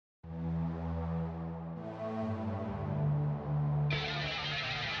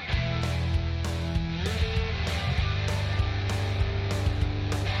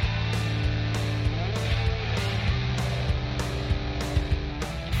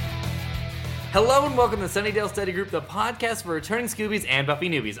Hello and welcome to Sunnydale Study Group, the podcast for returning Scoobies and Buffy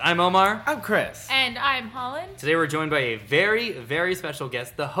newbies. I'm Omar. I'm Chris. And I'm Holland. Today we're joined by a very, very special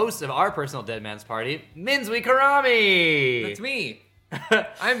guest, the host of our personal Dead Man's Party, Minzui Karami. That's me.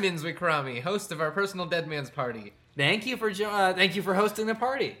 I'm Minzui Karami, host of our personal Dead Man's Party. Thank you for hosting the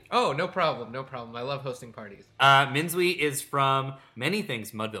party. Oh, no problem. I love hosting parties. Minzui is from many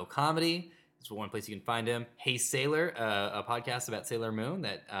things. Mudville Comedy is one place you can find him. Hey Sailor, a podcast about Sailor Moon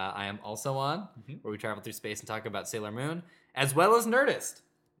that I am also on, where we travel through space and talk about Sailor Moon, as well as Nerdist.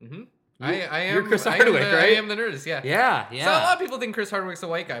 Mm-hmm. I am. You're Chris Hardwick, right? I am the Nerdist, yeah. Yeah. So a lot of people think Chris Hardwick's a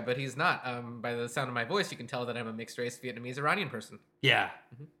white guy, but he's not. By the sound of my voice, you can tell that I'm a mixed race Vietnamese Iranian person. Yeah.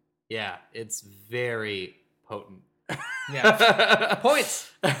 Mm-hmm. Yeah. It's very potent. Yeah.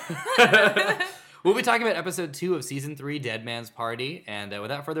 Points. We'll be talking about episode 2 of season 3, Dead Man's Party. And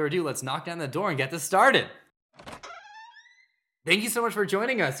without further ado, let's knock down the door and get this started. Thank you so much for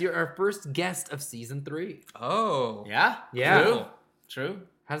joining us. You're our first guest of season 3. Oh. Yeah? Yeah. Cool. True.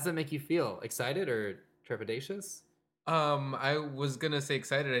 How does that make you feel? Excited or trepidatious? I was gonna say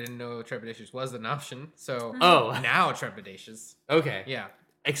excited. I didn't know trepidatious was an option. So now trepidatious. Okay. Yeah.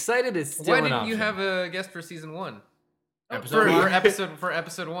 Excited is still an option. Why didn't you have a guest for season 1? For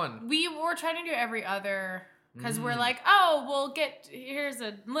episode 1. We were trying to do every other, because we're like, here's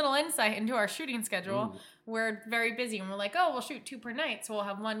a little insight into our shooting schedule. We're very busy, and we're like, we'll shoot 2 per night, so we'll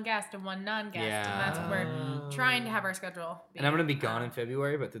have 1 guest and 1 non-guest, and that's what we're trying to have our schedule be. And I'm going to be gone in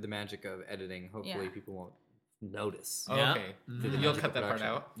February, but through the magic of editing, hopefully people won't notice. Oh, okay. You'll cut that part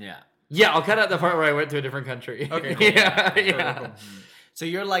out? Yeah, I'll cut out the part where I went to a different country. Okay, cool. Yeah. Cool. So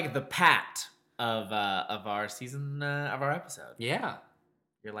you're like the Pat of our season of our episode. Yeah.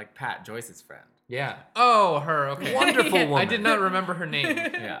 You're like Pat, Joyce's friend. Yeah. Oh, her. Okay. Wonderful woman. I did not remember her name.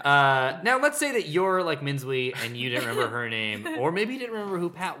 Yeah. Now let's say that you're like Minzui and you didn't remember her name, or maybe you didn't remember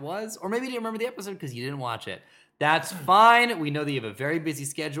who Pat was, or maybe you didn't remember the episode because you didn't watch it. That's fine. We know that you have a very busy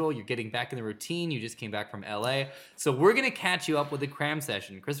schedule. You're getting back in the routine. You just came back from LA. So we're going to catch you up with the cram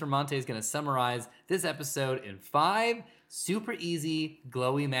session. Christopher Monte is going to summarize this episode in 5 super easy,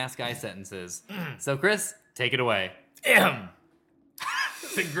 glowy mask eye sentences. So Chris, take it away.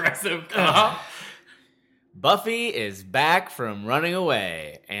 It's aggressive. Buffy is back from running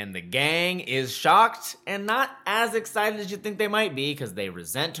away, and the gang is shocked and not as excited as you think they might be because they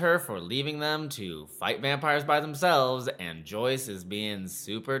resent her for leaving them to fight vampires by themselves, and Joyce is being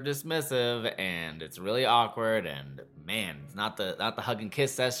super dismissive, and it's really awkward, and man, it's not the hug and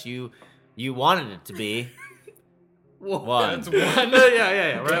kiss session you wanted it to be. That's 1.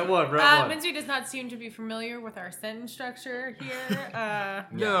 Yeah. We're at 1. Minzui does not seem to be familiar with our sentence structure here.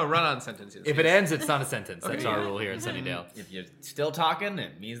 No, run-on sentences. If it ends, it's not a sentence. That's our rule here at Sunnydale. If you're still talking,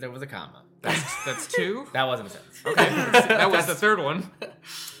 it means there was a comma. That's 2? That wasn't a sentence. Okay. That was the 3rd one.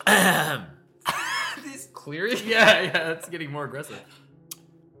 Clear? Yeah, that's getting more aggressive.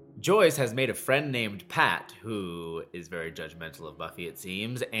 Joyce has made a friend named Pat, who is very judgmental of Buffy, it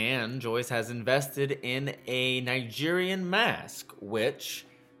seems, and Joyce has invested in a Nigerian mask, which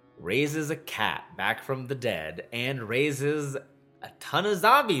raises a cat back from the dead and raises a ton of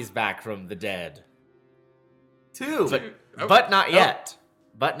zombies back from the dead. 2. But not yet.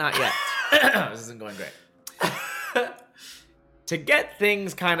 But not yet. This isn't going great. To get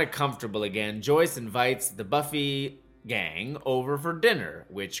things kind of comfortable again, Joyce invites the Buffy gang over for dinner,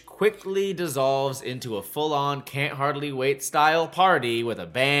 which quickly dissolves into a full-on can't hardly wait style party with a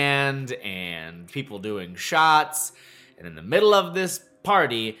band and people doing shots. And in the middle of this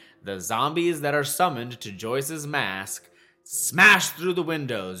party, the zombies that are summoned to Joyce's mask smash through the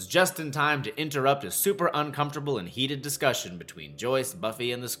windows just in time to interrupt a super uncomfortable and heated discussion between Joyce,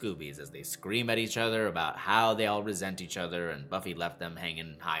 Buffy, and the Scoobies as they scream at each other about how they all resent each other and Buffy left them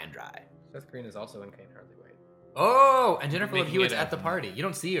hanging high and dry. Seth Green is also in Can't Hardly Wait. Oh, and Jennifer Love Making Hewitt's it at the party. You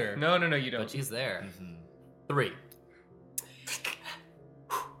don't see her. No, you don't. But she's there. 3. You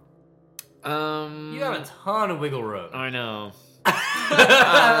have a ton of wiggle room. I know.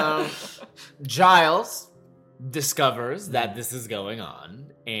 Giles discovers that this is going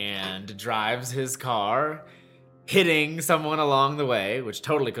on and drives his car, hitting someone along the way, which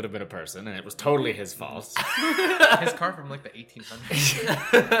totally could have been a person, and it was totally his fault. His car from like the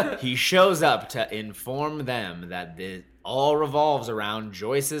 1800s. He shows up to inform them that it all revolves around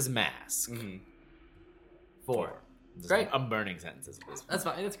Joyce's mask. 4. Great. I'm burning sentences. That's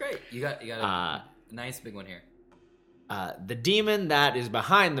fine. That's great. You got a nice big one here. The demon that is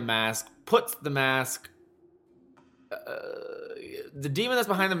behind the mask puts the mask. The demon that's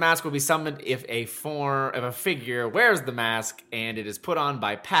behind the mask will be summoned if a figure wears the mask, and it is put on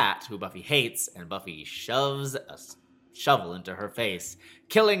by Pat, who Buffy hates, and Buffy shoves a shovel into her face,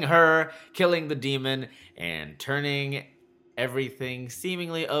 killing her, killing the demon, and turning everything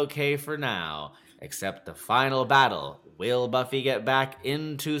seemingly okay for now, except the final battle. Will Buffy get back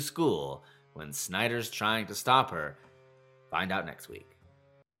into school when Snyder's trying to stop her? Find out next week.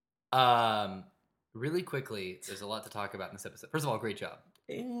 Really quickly, there's a lot to talk about in this episode. First of all, great job.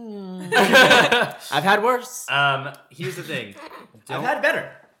 I've had worse. Here's the thing. I've had better.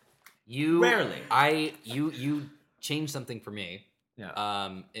 You Rarely. You changed something for me. Yeah.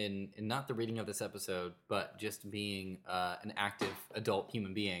 In not the reading of this episode, but just being an active adult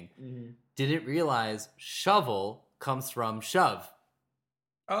human being. Mm-hmm. Didn't realize shovel comes from shove.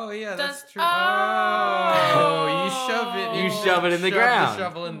 Oh yeah, that's true. Oh. Oh, you shove it in the ground. The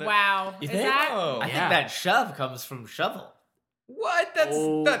shovel in the... Wow. You Is think? that? Oh. I think that shove comes from shovel. What? That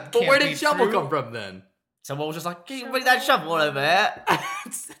But can't where be did shovel true. come from then? Someone was just like, "Can you bring that shovel over there?"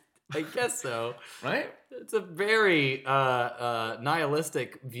 I guess so. Right? It's a very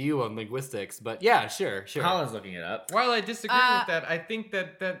nihilistic view on linguistics, but yeah, sure. Colin's looking it up. While I disagree with that, I think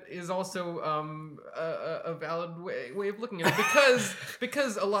that is also a valid way of looking at it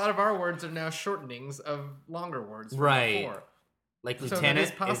because a lot of our words are now shortenings of longer words from Right. before. Like So that lieutenant is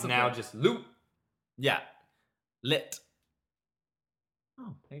is possible. now just loop. Yeah. Lit.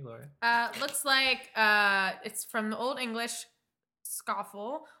 Oh, hey, Gloria. Looks like it's from the Old English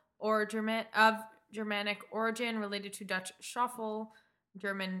scoffle or Germanic origin related to Dutch shuffle,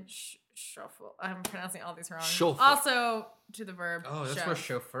 German shuffle. I'm pronouncing all these wrong. Shuffle. Also to the verb. Oh, that's shove. where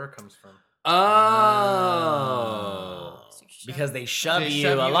chauffeur comes from. Oh. Because they shove They you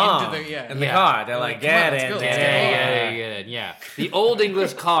shove you along into the- yeah. in the Yeah. car. They're They're like, like, get "Come on, in, let's go, get let's in, go." get in. Yeah. The old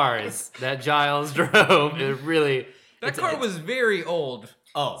English cars that Giles drove, it really... That car was very old.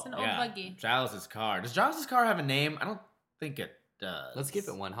 Oh, It's an old yeah. buggy. Giles' car. Does Giles' car have a name? I don't think it does. Let's give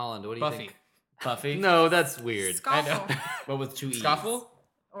it one. Holland, what do you Buffy. think? Buffy? No, that's weird. I know. Scoffle. But with two E's. Scoffle?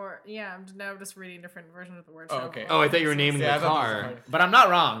 Or yeah, I'm now just reading different versions of the word. Oh, shuffle. okay. Oh, I thought you were naming Yeah, I the thought this was car. hard. But I'm not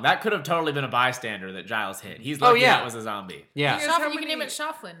wrong. That could have totally been a bystander that Giles hit. He's Oh, lucky yeah. that was a zombie. Yeah. Yes. Shuffle, How you can many- name it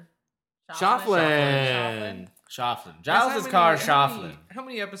Shufflin. Shufflin. Shofflin. Giles' car, Shofflin. How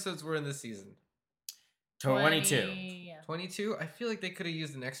many episodes were in this season? 22. Yeah. 22? I feel like they could have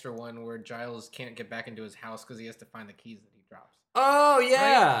used an extra one where Giles can't get back into his house because he has to find the keys that he drops. Oh,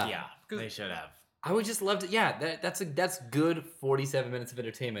 yeah. Yeah, they should have. I would just love to... Yeah, that's good 47 minutes of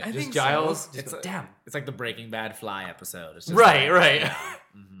entertainment. I just think Giles. so. Just It's go, a- damn. It's like the Breaking Bad Fly episode. It's just Right, like- right. Yeah.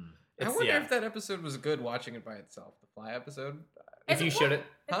 Mhm. I It's- wonder yeah. if that episode was good watching it by itself. The Fly episode? If you showed it...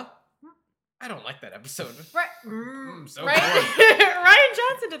 Huh? I don't like that episode. Right. So Ryan, bored. Ryan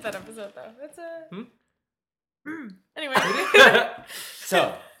Johnson did that episode though. That's a. Anyway.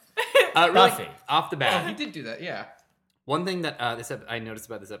 So, really, Buffy. off the Oh, bat. he did do that, yeah. One thing that I noticed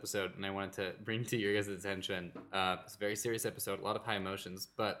about this episode, and I wanted to bring to your guys' attention, it's a very serious episode, a lot of high emotions,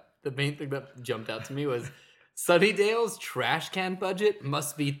 but the main thing that jumped out to me was Sunnydale's trash can budget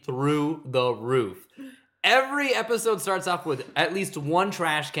must be through the roof. Every episode starts off with at least one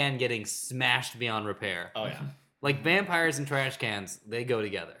trash can getting smashed beyond repair. oh yeah. Like vampires and trash cans, they go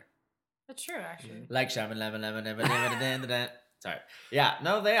together. That's true, actually. Like Shaman Lemon Lemon Lemon Lemon Lemon Lemon. Sorry. Yeah,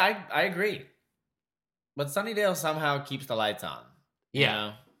 no, I agree. But Sunnydale somehow keeps the lights on. you Yeah.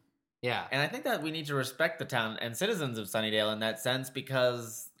 know? Yeah. And I think that we need to respect the town and citizens of Sunnydale in that sense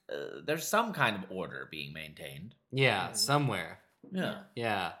because there's some kind of order being maintained. Yeah, somewhere. Yeah.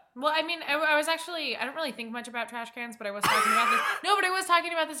 Yeah. Well, I mean, I was actually, I don't really think much about trash cans, but I was talking about this. No, but I was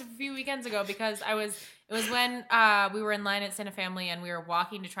talking about this a few weekends ago because it was when we were in line at Cine Family and we were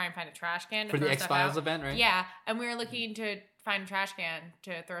walking to try and find a trash can to For the throw stuff X-Files out. event, right? Yeah, and we were looking to find a trash can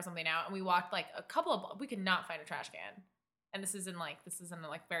to throw something out, and we walked like a couple of, we could not find a trash can. And this is in a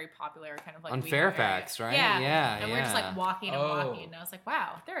like very popular kind of like On Weaver Fairfax, area. right? Yeah, Yeah, And we're just yeah. like walking and Oh. walking, and I was like,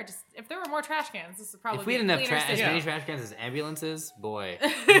 wow, if there were more trash cans, this would probably If we had be a enough cleaner as city. many trash cans as ambulances, boy,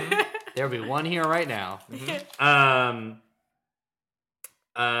 there would be one here right now.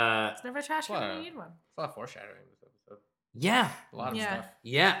 There's never a trash can when Wow. you need one. It's a lot of foreshadowing in this episode. Yeah, A lot of Yeah. stuff.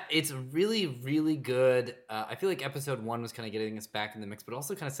 yeah, it's really, really good. I feel like episode 1 was kind of getting us back in the mix, but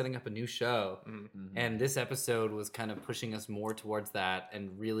also kind of setting up a new show. Mhm. And this episode was kind of pushing us more towards that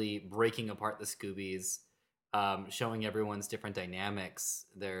and really breaking apart the Scoobies, showing everyone's different dynamics,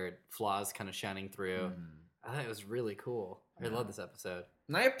 their flaws kind of shining through. I thought it was really cool. I love this episode.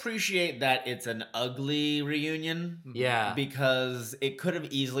 And I appreciate that it's an ugly reunion. Yeah. Because it could have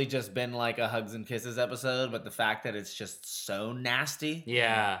easily just been like a Hugs and Kisses episode, but the fact that it's just so nasty.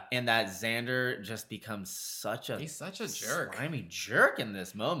 Yeah. And that Xander just becomes He's such a jerk. slimy jerk in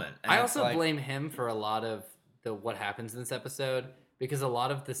this moment. And I it's also like- blame him for a lot of what happens in this episode because a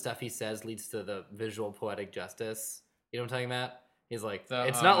lot of the stuff he says leads to the visual poetic justice You know what I'm talking about? He's like, The,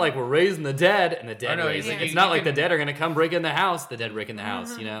 it's not like we're raising the dead and the dead no, raising. he's like, It's you not like the can- dead are gonna come break in the house. The dead break in the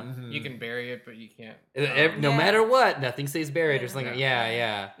house. You know. Mhm. You can bury it, but you can't. No Yeah. matter what, nothing stays buried or Yeah. something.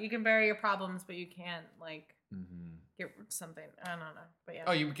 Yeah. You can bury your problems, but you can't like Mhm. get something. I don't know, but yeah.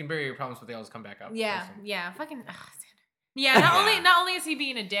 Oh, you can bury your problems, but they always come back up. Yeah, Awesome. yeah, fucking. Ugh, Xander. Yeah, not only is he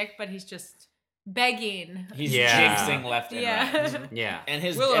being a dick, but he's just begging. He's Yeah. jinxing left and Yeah. right. Yeah. And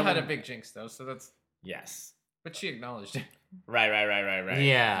his Willow and- had a big jinx though, so that's. yes. But she acknowledged it. Right.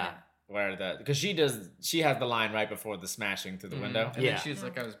 Yeah. Where because she has the line right before the smashing through the window. And Yeah. then she was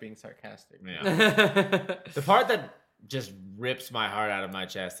like, I was being sarcastic. Yeah. The part that just rips my heart out of my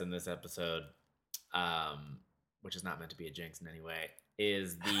chest in this episode, which is not meant to be a jinx in any way,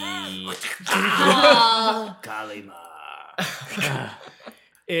 is the Oh. Kalima.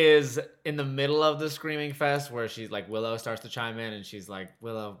 is in the middle of the screaming fest where she's like Willow starts to chime in and she's like,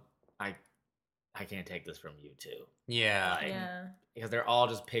 Willow, I can't take this from you too. Yeah. Like, Yeah. because they're all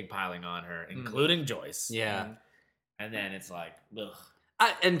just pigpiling on her, including Joyce. Yeah. And then it's like, ugh.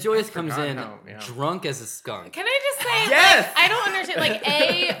 And Joyce comes forgot in how- yeah. drunk as a skunk. Can I just say, Yes! like, I don't understand.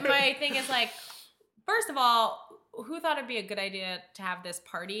 Like, my thing is like, first of all, who thought it'd be a good idea to have this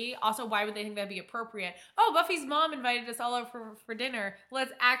party? Also, why would they think that'd be appropriate? Oh, Buffy's mom invited us all over for dinner.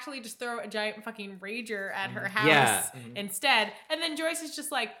 Let's actually just throw a giant fucking rager at her house Yeah. instead. And then Joyce is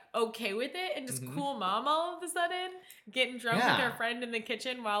just like okay with it and just cool mom all of a sudden, getting drunk with Yeah. her friend in the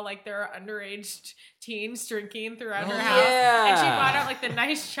kitchen while like there are underage teens drinking throughout her Oh, house. And she yeah. brought out like the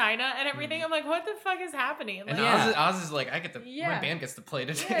nice china and everything. I'm like, what the fuck is happening? And Like, Yeah. Oz is like, I get to. Yeah. My band gets to play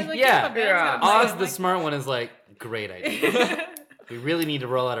today. yeah, like, Yeah. my band's Yeah. gonna play. Oz, the Like, smart one, is like, great idea. We really need to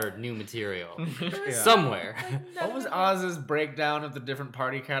roll out our new material somewhere. What was Oz's breakdown of the different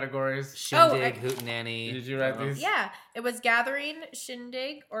party categories? Shindig, I- Hootenanny. Did you write these? Yeah, it was gathering,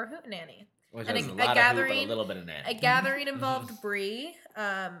 shindig, or hootenanny. Which And has a a lot of hoop, but a gathering- little bit of nanny. A gathering involved Bree.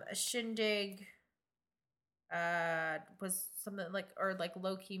 A shindig was something like, or like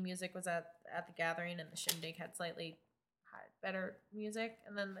low key music was at the gathering, and the shindig had slightly better music.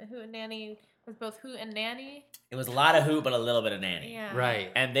 And then the hootenanny was both hoot and nanny. It was a lot of hoop, but a little bit of nanny. Yeah.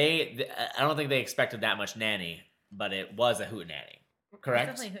 Right. And I don't think they expected that much nanny, but it was a hoot nanny.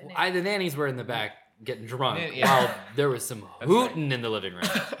 Correct? Definitely hootenanny. The nannies were in the back getting drunk Yeah. while there was some hooting in the living room.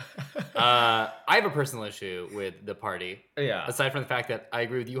 I have a personal issue with the party. Yeah. Aside from the fact that I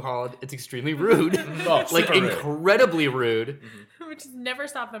agree with you, Holland, it's extremely rude. Oh, like super rude. incredibly rude. Which has never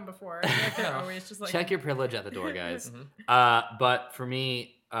stopped them before. Like, they're always just like, Check your privilege at the door, guys. But for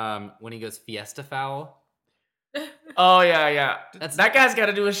me, when he goes fiesta foul, Oh, yeah. That's- That guy's got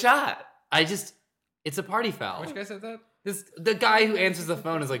to do a shot. it's a party foul. Which guy said that? The guy who answers the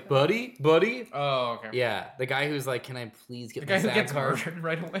phone is like, buddy. Oh, okay. Yeah, the guy who's like, can I please get The my guy who SAG gets card? murdered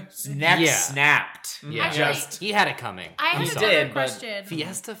right away. Neck Yeah. snapped. Yeah, Actually, he had it coming. I I'm have sorry. another did, but- question.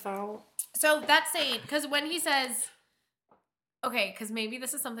 Fiesta foul? So that's saying, because when he says, okay, because maybe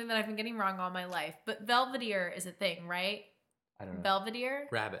this is something that I've been getting wrong all my life, but Belvedere is a thing, right? I don't know. Belvedere?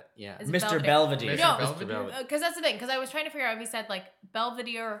 Rabbit. Yeah. Is it Mr. Belvedere. Mr. No, Belvedere? because that's the thing. Because I was trying to figure out if he said like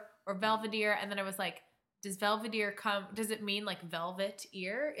Belvedere or Belvedere, and then I was like, does Belvedere come? Does it mean like velvet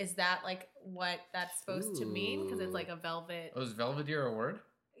ear? Is that like what that's supposed to mean? Because it's like a velvet. Oh, is Belvedere a word?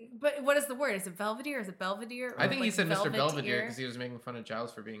 But what is the word? Is it Belvedere? Is it Belvedere? I think he like said Mr. velvet Belvedere ear? because he was making fun of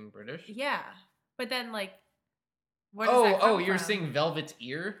Giles for being British. Yeah, but then like, where does that come you're from? saying Velvet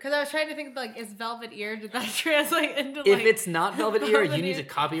Ear? Because I was trying to think like, is velvet ear? Did that translate into like? If it's not Velvet Ear, you Velvet need to Ear.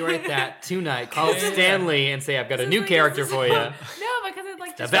 copyright that tonight. Call Yeah. Stanley and say, I've got a This is new like- character this is for you. like- No, because it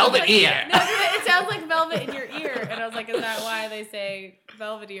like The just velvet sounds like, ear. No, 'cause it sounds like velvet in your ear, and I was like, is that why they say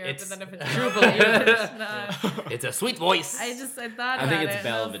velvet ear? It's But then if it's true velvet ear, believers. it's not. It's a sweet voice. I thought I think about it's it, and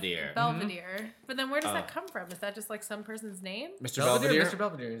I was- Belvedere. Belvedere. But then where does Oh. that come from? Is that just like some person's name? Mr. Belvedere? Belvedere? Mr.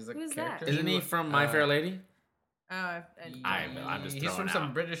 Belvedere is a Who's that? character. Isn't he from My Fair Lady? Oh, I'm just He's throwing from some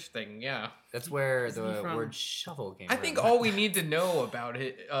out. British thing, yeah. That's where Isn't the he from- word shovel came I from. think all we need to know about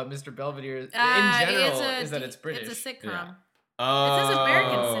it, Mr. Belvedere, in it's general, a- is that it's British. It's a sitcom. Yeah. It says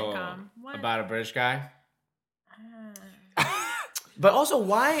American Oh, sitcom. What? About a British guy? Ah. But also,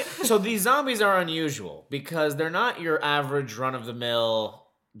 why? So these zombies are unusual because they're not your average run-of-the-mill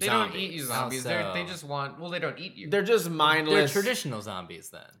They zombies. don't eat you zombies. so? They just want. Well, they don't eat you. They're just They're mindless. traditional zombies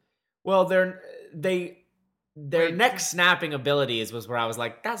then. Well, their Wait. neck snapping abilities was where I was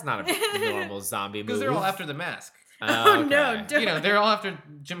like, that's not a normal zombie move. Because they're all after the mask. Oh no! Okay. Don't. You know, they're all after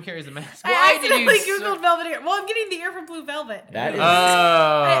Jim Carrey's The Mask. I accidentally search- googled Belvedere. Well, I'm getting the ear from Blue Velvet. That is.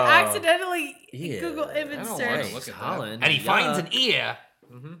 I accidentally Ew. Google I image don't search. wanna look at that. Colin, And he finds yuck. an ear.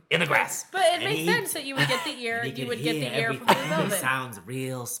 in the grass. But it And makes he- sense that you would get the ear. And he You can would get the hear ear from Blue everything. He Velvet. sounds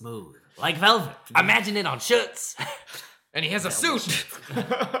real smooth, like velvet. Imagine it on shirts. And he has a suit.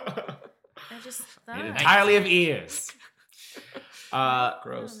 I just thought. Entirely of ears.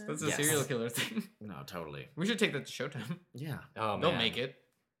 Gross. That's a Yes. serial killer thing. No, totally. We should take that to Showtime. Yeah. Oh, They'll man. make it.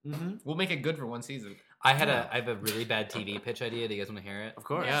 Mm-hmm. We'll make it good for one season. I have a really bad TV pitch idea. Do you guys want to hear it? Of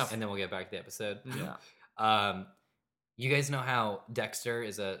course. Yeah. And then we'll get back to the episode. Yeah. You guys know how Dexter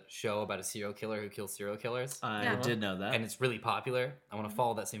is a show about a serial killer who kills serial killers? I Yeah. did know that. And it's really popular. I want to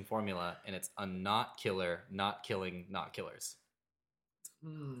follow that same formula, and it's a not killer, not killing, not killers.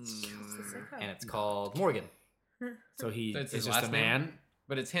 Hmm. And it's called Morgan. So he That's is his just a last name? man.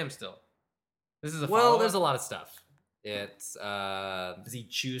 But it's him still. This is a Well, follow-up? there's a lot of stuff. It's Does he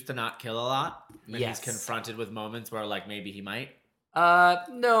choose to not kill a lot? When Yes. he's confronted with moments where like maybe he might.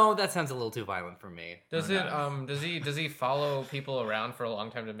 no, that sounds a little too violent for me. Does Okay. it does he follow people around for a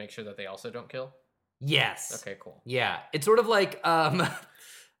long time to make sure that they also don't kill? Yes. Okay, cool. Yeah, it's sort of like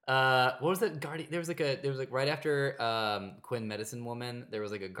what was that guardian? There was like right after Quinn Medicine Woman, there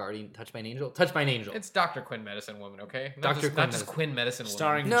was like a guardian touched by an angel. Touched by an angel. It's Dr. Quinn Medicine Woman, okay? Dr. Quinn Not just Medicine- Quinn Medicine Woman.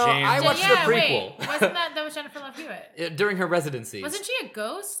 Starring No, James. I watched the yeah, prequel. wait. Wasn't that was Jennifer Love Hewitt? During her residency. Wasn't she a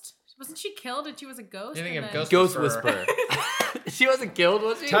ghost? Wasn't she killed and she was a ghost? You're thinking and of then- Ghost Ghost Whisperer. Whisperer. She wasn't killed,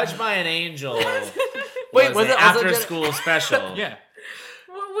 was she? Touched by an Angel. Wait, was an it also after Jen- school special? Yeah.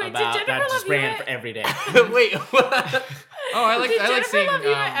 Wait, About did that Jennifer just Love ran Hewitt? for every day. Wait. What? Oh, I like Did Jennifer seeing. Love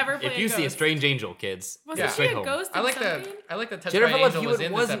Hewitt ever play If a you see a ghost? strange angel, kids, Wasn't Yeah. she straight a home. ghost? I in like that. something? I like that Touched Jennifer by an Love Angel was Hewitt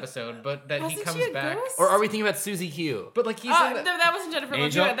in this wasn't- episode, but that he Wasn't comes she a back. ghost? Or are we thinking about Susie Q? But like he's Oh, in the, no, that wasn't Jennifer Love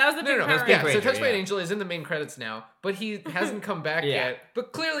Angel? Hewitt. That was the no, Pink no, Power yeah. Pink So Ranger, Touched by an yeah. Angel is in the main credits now, but he hasn't come back Yeah. yet.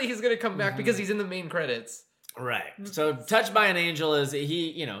 But clearly he's gonna come back because he's in the main credits. Right. So touched by an angel is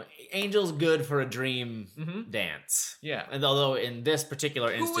angel's good for a dream dance. Yeah. And although in this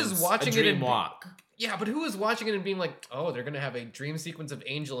particular Who instance, was watching a it dream and walk. Yeah, but who was watching it and being like, "Oh, they're gonna have a dream sequence of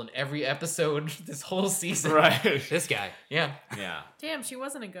Angel in every episode this whole season." Right. This guy. Yeah. Yeah. Damn, she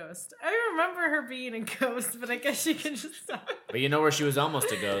wasn't a ghost. I remember her being a ghost, but I guess she can just stop. But you know where she was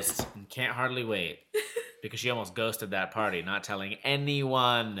almost a ghost and can't hardly wait because she almost ghosted that party, not telling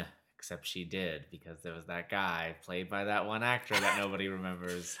anyone. Except she did because there was that guy played by that one actor that nobody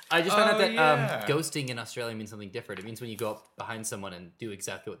remembers. I just found out Oh, that yeah. ghosting in Australia means something different. It means when you go up behind someone and do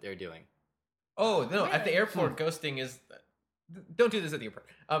exactly what they're doing. Oh no! At the Really? airport, ghosting is. Don't do this at the airport.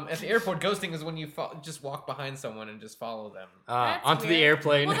 At the airport, ghosting is when you just walk behind someone and just follow them. That's Onto the weird.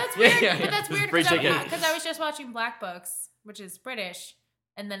 airplane. Well, that's Yeah, weird. yeah, But yeah. that's weird Free because ticket. I was just watching Black Books, which is British,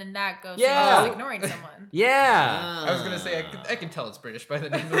 and then in that ghost Yeah. is just ignoring someone. yeah. I was gonna say I can tell it's British by the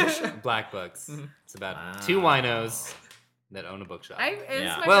name of the show. Black Books. Mhm. It's about Wow. two winos that own a bookshop. It's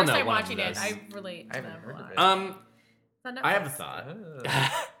Yeah. my Well, first no, time one of watching them it. does. I relate I to haven't them a heard of lot. it. It's on I have a Netflix.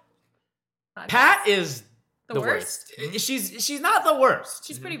 thought. Podcast. Pat is the, the worst. she's not the worst.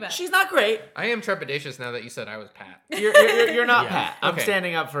 She's pretty bad. She's not great. I am trepidatious now that you said I was Pat. You're not Yeah. Pat. I'm Okay.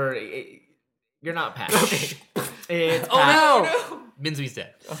 standing up for. You're not Pat. It's Oh Pat. no! Minzui's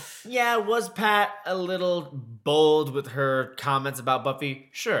dead. Yeah, was Pat a little bold with her comments about Buffy?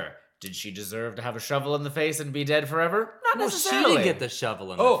 Sure. Did she deserve to have a shovel in the face and be dead forever? Not Well, she necessarily. didn't get the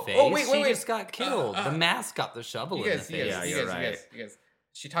shovel in Oh, the face. oh, wait, she wait. just got killed. The mask got the shovel You in guys, the you face. guys, Yeah, you you're guys, you right. guys, you guys.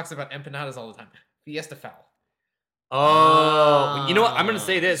 She talks about empanadas all the time. Fiesta foul. Oh, you know what? I'm gonna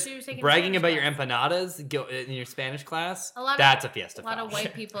say this: She was taking bragging Spanish about your class. empanadas in your Spanish class. A lot of- that's a fiesta. A lot of foul.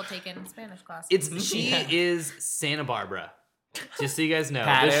 white people taking Spanish classes. It's she Yeah. is Santa Barbara. Just so you guys know,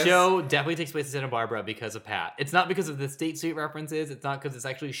 Pat the is? show definitely takes place in Santa Barbara because of Pat. It's not because of the State Street references. It's not because it's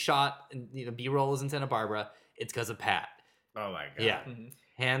actually shot. And, B-roll is in Santa Barbara. It's because of Pat. Oh my god. Yeah, Mhm.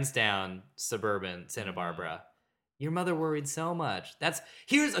 hands down, suburban Santa Barbara. Your mother worried so much.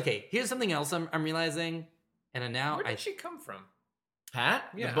 Here's something else I'm realizing, and now Where did she come from? Pat?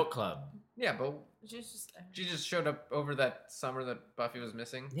 Yeah. The book club. Yeah, but Just she just showed up over that summer that Buffy was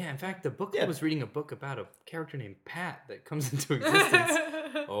missing. Yeah, in fact, the book Yeah. was reading a book about a character named Pat that comes into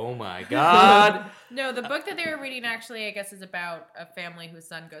existence. Oh my god. No, the book that they were reading actually, I guess, is about a family whose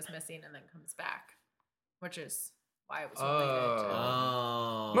son goes missing and then comes back, which is why it was related. to-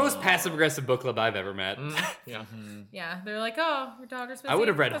 Oh. Most passive aggressive book club I've ever met. Yeah. Mhm. Yeah, they're like, oh, your daughter's missing. I would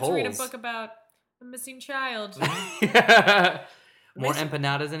have read Let's read a Holes. book about a missing child. More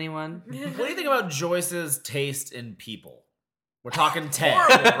empanadas, anyone? What do you think about Joyce's taste in people? We're talking Ted.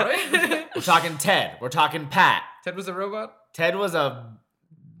 Horrible, right? We're talking Ted. We're talking Pat. Ted was a robot. Ted was a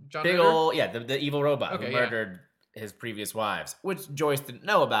John big Ritter? old the evil robot Okay, who yeah. murdered his previous wives, which Joyce didn't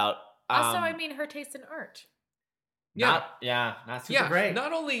know about. Also, I mean, her taste in art. Yeah. Not super Yeah. great.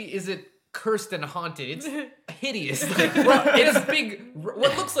 Not only is it cursed and haunted. It's hideous. It's big,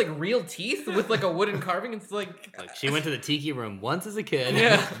 what looks like real teeth with like a wooden carving. It's like She went to the tiki room once as a kid.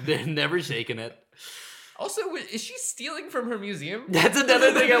 Yeah. Never shaken it. Also, is she stealing from her museum? That's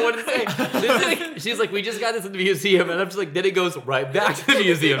another thing I wanted to say. She's like, we just got this in the museum, and I'm just like, then it goes right back to the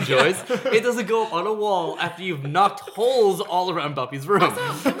museum, Joyce. It doesn't go on a wall after you've knocked holes all around Buffy's room.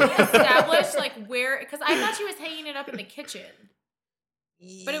 Also, can we establish like where? Because I thought she was hanging it up in the kitchen,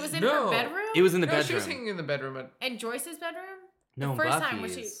 but it was in her bedroom. It was in the No, bedroom. she was hanging in the bedroom. in Joyce's bedroom. No, the first Buffy's. time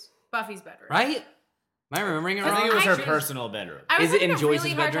was she Buffy's bedroom, Right? Am I remembering it I wrong? think it was her Actually- personal bedroom. I was Is it having in a really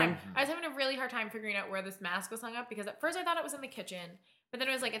Joyce's hard bedroom? time- I was having a really hard time figuring out where this mask was hung up because at first I thought it was in the kitchen, but then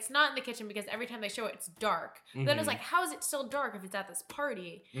it was like it's not in the kitchen because every time they show it, it's dark. But then it was like, how is it still dark if it's at this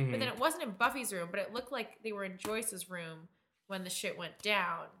party? But then it wasn't in Buffy's room, but it looked like they were in Joyce's room when the shit went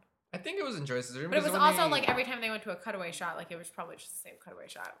down. I think it was in Joyce's room. But it was because when also they- like every time they went to a cutaway shot, like it was probably just the same cutaway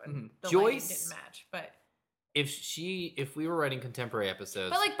shot, but Mhm. the Joyce- lighting didn't match. If we were writing contemporary episodes,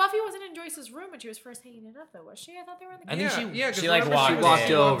 But like Buffy wasn't in Joyce's room when she was first hanging it up, though, was she? I thought they were in the I kitchen. think yeah, she 'cause she, like, remember she walked walked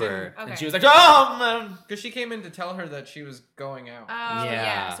in. over. Okay. And she was like, oh, man. Because she came in to tell her that she was going out. Oh yeah.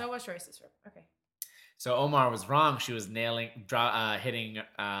 Yeah. So it was Joyce's room. Okay. So Omar was wrong. She was hitting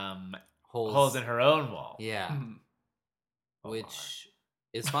holes in her own wall. Yeah, Mhm. which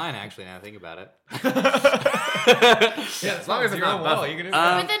is fine actually. Now I think about it. Yeah, as long as it's your not wall, Buffy. you can do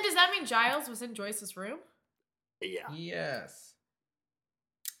Um, But then does that mean Giles was in Joyce's room? Yeah, Yes.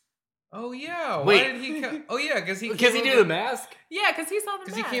 Oh yeah. Wait. Why did he? Oh yeah, because he knew the mask. Yeah, because he saw the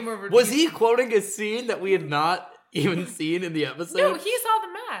Because mask. he came over. Was he quoting a scene that we had not even seen in the episode? No, he saw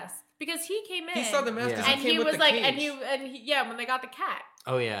the mask because he came in. He saw the mask. Yeah. 'cause and he came he with was the like, cage. yeah, when they got the cat.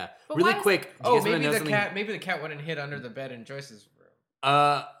 Oh yeah. But Really why was- quick. do you Oh, guys wanna maybe know the something? cat. Maybe the cat went and hid under the bed in Joyce's room.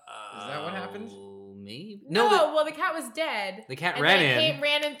 Is that what happened? Maybe. No, No. well, the cat was dead. The cat and ran then in.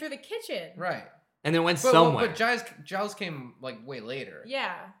 ran in through the kitchen. Right. And then went But, somewhere. But Giles came like way later.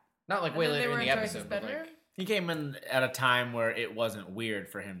 Yeah. Not like And way then they later were in the Joyce's episode. But bedroom. like, He came in at a time where it wasn't weird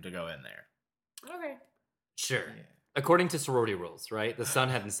for him to go in there. Okay. Sure. yeah. According to sorority rules, right? The sun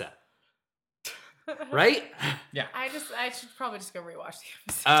hadn't set. Right? Yeah. I should probably just go rewatch the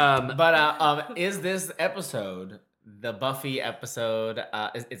episode. But is this episode the Buffy episode?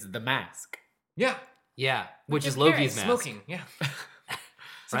 It's The Mask. Yeah. Yeah. Which is is Paris Loki's mask. Smoking. Yeah.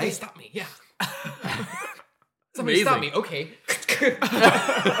 Somebody Right? stop me. Yeah. Somebody stop me. Okay.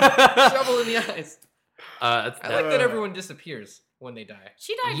 Shovel in the eyes. I like that everyone disappears when they die.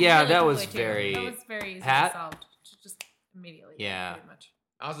 She died. Yeah, really that was quickly, too. very- That was very easy Pat? to solve. Just immediately. Yeah. Pretty much.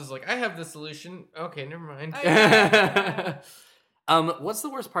 I was just like, I have the solution. Okay, never mind. What's the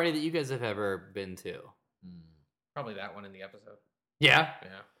worst party that you guys have ever been to? Probably that one in the episode. Yeah.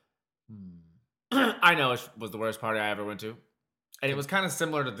 Yeah. I know it was the worst party I ever went to. And it was kind of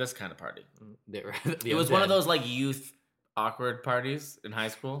similar to this kind of party. It It was one of those like youth awkward parties in high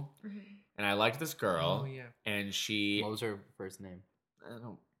school. Mm-hmm. And I liked this girl. Oh yeah. And she. What was her first name? I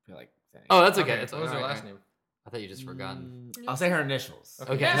don't feel like saying. Oh, that's okay. That's What was her alright. last name? I thought you just forgotten. I'll say her initials.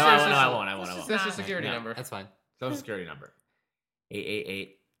 Okay. Yeah, No, sure, I sure, won't. sure. I won't. Social security No. number. That's fine. Social security number.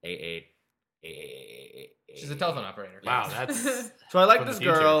 888-888-888-888. She's a telephone operator. Wow, that's So I liked From the this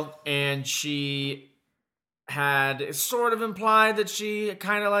future. girl, and she had sort of implied that she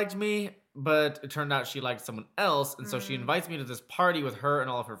kind of liked me, but it turned out she liked someone else, and so she invites me to this party with her and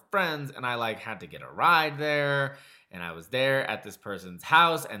all of her friends, and I like had to get a ride there, and I was there at this person's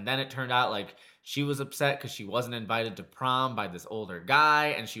house, and then it turned out like she was upset because she wasn't invited to prom by this older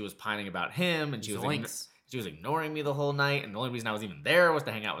guy, and she was pining about him, and she was Zoinks. she was ignoring me the whole night, and the only reason I was even there was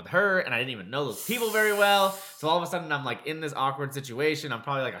to hang out with her, and I didn't even know those people very well. So all of a sudden, I'm like in this awkward situation. I'm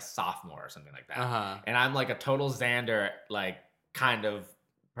probably like a sophomore or something like that, Uh-huh. and I'm like a total Xander like kind of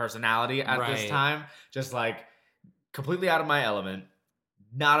personality at this Right. time, just like completely out of my element,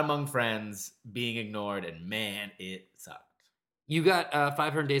 not among friends, being ignored, and man, it sucked. You got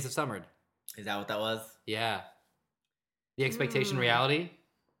 500 Days of Summer. Is that what that was? Yeah. The expectation reality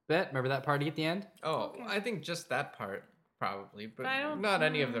bit. Remember that party at the end? Oh, Okay. I think just that part probably, but I don't. not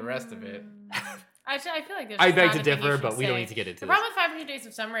any of the rest of it. I feel like there's. I just beg not to a thing you differ, should but we don't say. need to get into The this. problem with 500 Days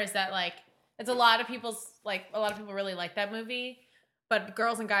of Summer is that like it's a lot of people's like a lot of people really like that movie, but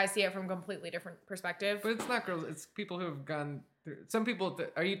girls and guys see it from a completely different perspective. But it's not girls. It's people who have gone through. Some people.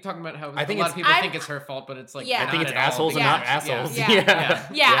 Are you talking about how I think a lot it's- of people I- think it's her fault, but it's like Yeah. I think not it's at all. assholes and Yeah. not assholes. Yeah.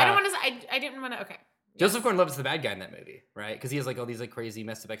 Yeah. I don't want to. I didn't want to. Okay. Joseph Gordon-Levitt's the bad guy in that movie, right? Because he has like all these like crazy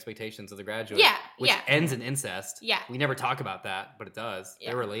messed up expectations of the graduate. Yeah, Which yeah. ends in incest. Yeah. We never talk about that, but it does. Yeah.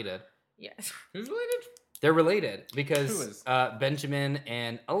 They're related. Yes. Who's related? They're related Who because is? Benjamin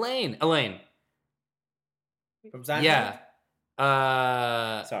and Elaine. Elaine. From Seinfeld? Yeah.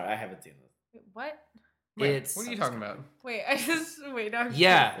 Sorry, I haven't seen this. What? Wait, what are you talking about? Wait, I just wait. No,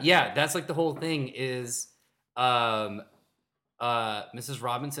 Yeah. That's like the whole thing is, Mrs.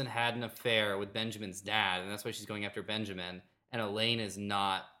 Robinson had an affair with Benjamin's dad, and that's why she's going after Benjamin. And Elaine is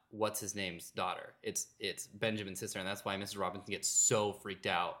not what's his name's daughter. It's Benjamin's sister, and that's why Mrs. Robinson gets so freaked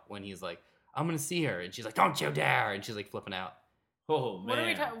out when he's like, "I'm gonna see her," and she's like, "Don't you dare!" and she's like flipping out. Oh man. What are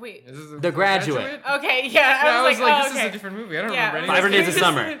we talking? Wait. Is this The Graduate. Okay, yeah. I was like, oh, this okay. is a different movie. I don't Yeah, remember any 500 Days of this.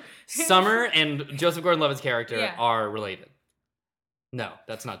 Summer. Summer and Joseph Gordon-Levitt's character Yeah. are related. No,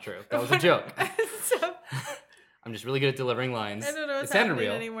 that's not true. That was a joke. So, I'm just really good at delivering lines. I don't know what's it sounded happening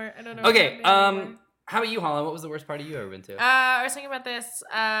real. anymore. I don't know. What's Okay, happening anymore. how about you, Holland? What was the worst party you ever been to? I was thinking about this.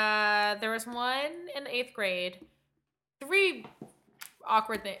 There was one in the 8th grade. Quite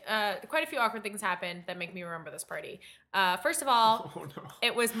a few awkward things happened that make me remember this party. First of all, Oh no.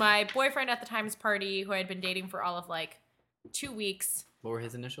 it was my boyfriend at the time's party who I had been dating for all of like 2 weeks. What were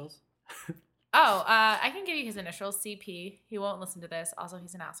his initials? I can give you his initials, CP. He won't listen to this. Also,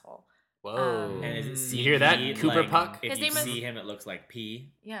 he's an asshole. Whoa. And is it You hear that, CP, Cooper like, Puck? If His you name is- see him, it looks like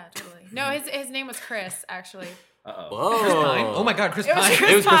P. Yeah, totally. No, his name was Chris, actually. Uh-oh. Whoa. Oh my God, Chris It was Pine.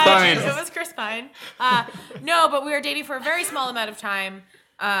 Chris It was Chris Pine. Pine. It was Chris Pine. No, but we were dating for a very small amount of time,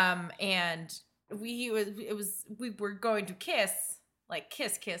 and we were going to kiss, like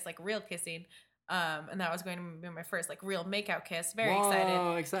real kissing, and that was going to be my first like real makeout kiss. Very Whoa,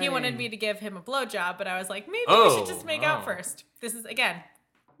 excited. exciting. He wanted me to give him a blowjob, but I was like, maybe we Oh, should just make out first. This is again,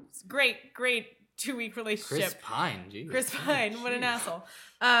 great 2-week relationship. Chris Pine, geez. Chris Pine, what an asshole.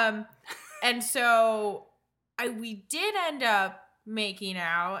 And so we did end up making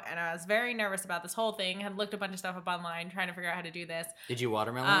out, and I was very nervous about this whole thing. Had looked a bunch of stuff up online trying to figure out how to do this. Did you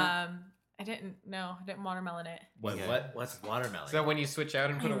watermelon it? I didn't watermelon it. Wait, Okay. what's watermelon? Is that when you switch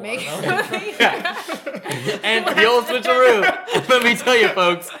out and put a Make- watermelon? And the old switcheroo. Let me tell you,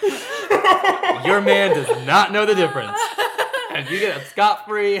 folks, your man does not know the difference. And you get a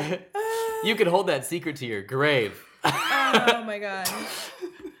scot-free. You can hold that secret to your grave. Oh my god.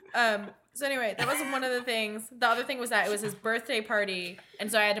 So anyway, that wasn't one of the things. The other thing was that it was his birthday party,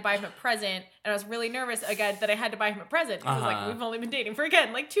 and so I had to buy him a present, and I was really nervous again that I had to buy him a present because like we've only been dating for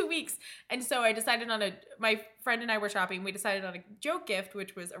like 2 weeks, and so I decided on my friend and I were shopping. We decided on a joke gift,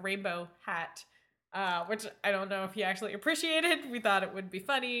 which was a rainbow hat, which I don't know if he actually appreciated. We thought it would be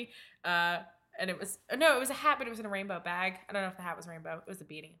funny, and it was a hat, but it was in a rainbow bag. I don't know if the hat was rainbow. It was a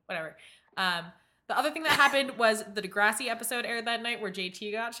beanie, whatever. The other thing that happened was the Degrassi episode aired that night where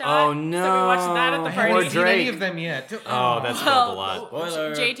JT got shot. Oh, no. So we watched that at the I party. haven't seen any Drake. of them yet. Oh, that's spoiled a lot.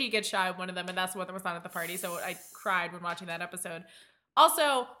 Spoiler. JT gets shot in one of them, and that's what was on at the party. So I cried when watching that episode.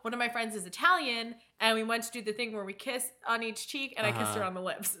 Also, one of my friends is Italian, and we went to do the thing where we kiss on each cheek, and I kissed her on the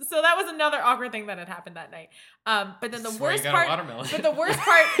lips. So that was another awkward thing that had happened that night. But then the Swear you worst got a part, watermelon. but the worst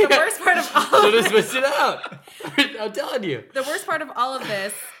part of all Should of have this, switched it out. I'm telling you. the worst part of all of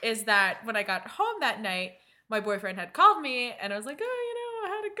this is that when I got home that night, my boyfriend had called me, and I was like, oh,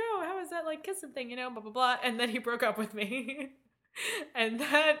 how'd it go? How was that like kissing thing? Blah blah blah. And then he broke up with me, and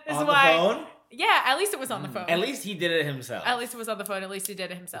that is On why. the phone? Yeah, at least it was on the phone. At least he did it himself. At least it was on the phone. At least he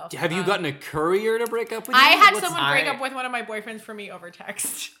did it himself. Have you gotten a courier to break up with you? I had What's- someone break I- up with one of my boyfriends for me over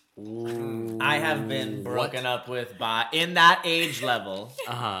text. Ooh. I have been What? broken up with by in that age level.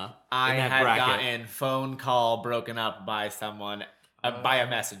 Uh-huh. I In that had bracket. gotten phone call broken up by someone by a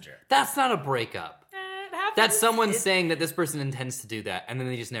messenger. That's not a breakup. It happens. That's someone saying that this person intends to do that, and then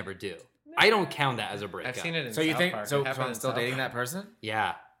they just never do. I don't count that as a breakup. I've seen it in So you South think Park. so? It happened So I'm in still South dating Park. that person?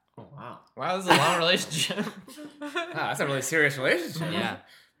 Yeah. Oh wow, Wow, this is a long relationship. wow, that's a really serious relationship. Yeah.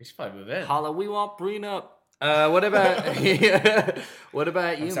 We should probably move in. Holla, we want prenup. What about what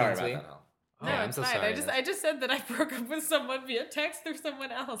about you, I'm sorry about Minsley? that. Al. No, Yeah, I'm it's so fine. sorry. I just said that I broke up with someone via text or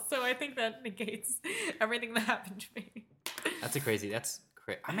someone else, so I think that negates everything that happened to me. That's crazy.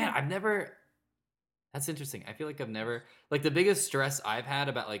 Man, I've never. That's interesting. I feel like I've never like the biggest stress I've had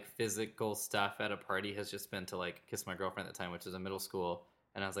about like physical stuff at a party has just been to like kiss my girlfriend at the time, which was in middle school,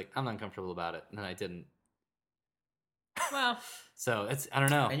 and I was like, I'm uncomfortable about it, and then I didn't. Well, So I don't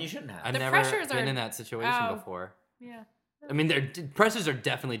know. And you shouldn't have. I've The never pressures been are- in that situation Oh. before. yeah. I mean, pressures are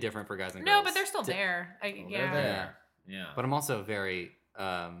definitely different for guys and girls. No, but they're still there. Well, Yeah. they're there. Yeah. But I'm also very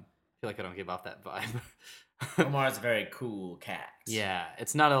feel like I don't give off that vibe. Omar's a very cool cat. Yeah,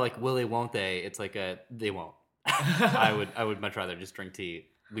 it's not a like will they won't they. It's like a they won't. I would much rather just drink tea.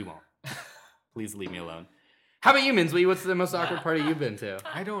 We won't. Please leave me alone. How about you, Minsley? What's the most awkward party you've been to?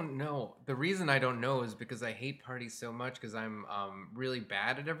 I don't know. The reason I don't know is because I hate parties so much because I'm really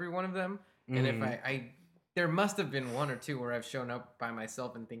bad at every one of them. And if Mhm. there must have been one or two where I've shown up by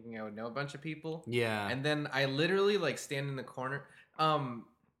myself and thinking I would know a bunch of people. Yeah. And then I literally like stand in the corner.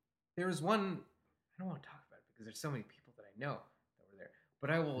 There was one, I don't want to talk about it because there's so many people that I know that were there. But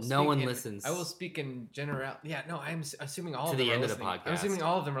I will. No one listens. I will speak in general. Yeah, no, I'm assuming all To of the them end are of the listening. podcast. I'm assuming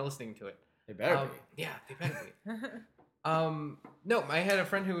all of them are listening to it. They better be. Yeah, they better be. No, I had a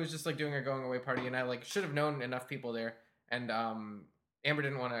friend who was just like doing a going away party, and I like should have known enough people there. And Amber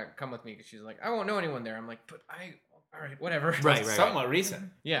didn't want to come with me because she's like, I won't know anyone there. I'm like, but all right, whatever. Right. Somewhat recent.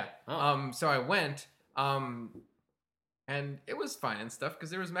 Yeah. Oh. So I went. And it was fine and stuff because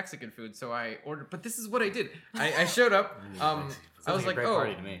there was Mexican food. So I ordered. But this is what I did. I showed up. I was like, great oh,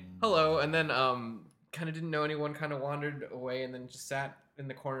 party to me. hello, and then kind of didn't know anyone. Kind of wandered away, and then just sat in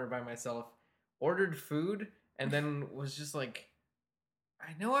the corner by myself. Ordered food, and then was just like,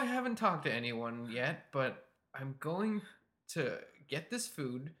 I know I haven't talked to anyone yet, but I'm going to get this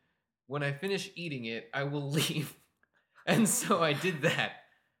food. When I finish eating it, I will leave. And so I did that.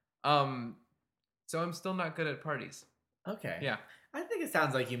 So I'm still not good at parties. Okay. Yeah. I think it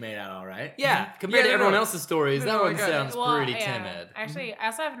sounds like you made out all right. Yeah, compared Yeah, to no, everyone no. else's stories, No, that no, I one got it. sounds Well, pretty yeah. timid. Actually, I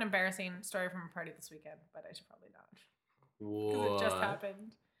also have an embarrassing story from a party this weekend, but I should probably not. Because it just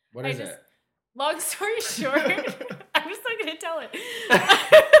happened. What I is just- it? Long story short, I'm just not going to tell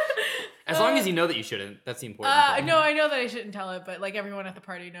it. As long as you know that you shouldn't, that's the important thing. No, I know that I shouldn't tell it, but like everyone at the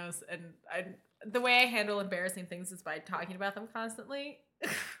party knows, and the way I handle embarrassing things is by talking about them constantly.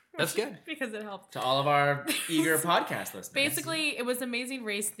 That's good. Because it helps. To all of our eager podcast listeners. Basically, it was Amazing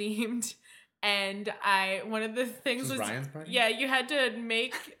Race themed, and one of the things This was was Ryan's party? yeah, you had to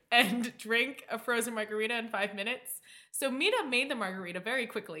make and drink a frozen margarita in 5 minutes. So Mina made the margarita very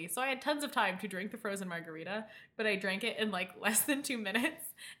quickly, so I had tons of time to drink the frozen margarita, but I drank it in like less than 2 minutes,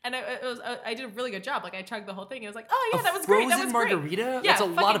 and I did a really good job. Like I chugged the whole thing. And I was like, oh yeah, that was great. That was frozen great. margarita? Yeah, That's a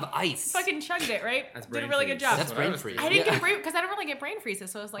lot of ice. Fucking chugged it, right? That's did a brain really good freeze. job. That's what I brain was freeze. I didn't Yeah. get brain because I don't really get brain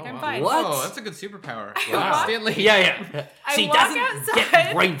freezes, so I was like, I'm wow. fine. What? Oh, that's a good superpower. Wow. Stanley. Yeah. I She walk doesn't outside.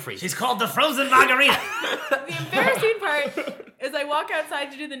 get brain freeze. She's called the frozen margarita. The embarrassing part is I walk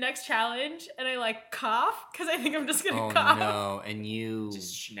outside to do the next challenge and I like cough because I think I'm just gonna Oh cough. no! And you,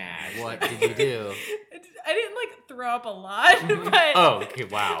 Just snag. what did you do? I didn't like throw up a lot, but Oh, okay,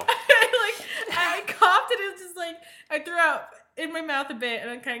 wow. I coughed and it was just like I threw out in my mouth a bit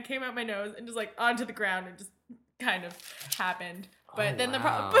and it kind of came out my nose and just like onto the ground and just kind of happened. But Oh, then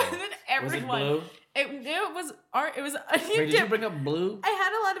wow. but then Was it everyone blue? it was onion Wait, did dip. you bring up blue? I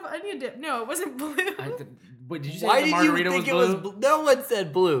had a lot of onion dip. No, it wasn't blue. Wait, did you say Why the did you margarita think was it blue? was? No one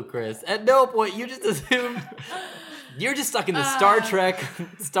said blue, Chris. At no point you just assumed. You're just stuck in the Star Trek,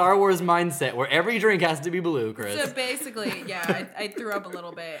 Star Wars mindset where every drink has to be blue, Chris. So basically, yeah, I threw up a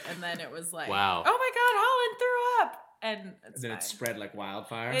little bit, and then it was like, Wow. oh my God, Holland threw up, and it's Then fine. it spread like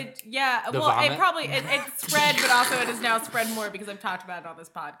wildfire. Yeah, The well, vomit? it probably it spread, but also it has now spread more because I've talked about it on this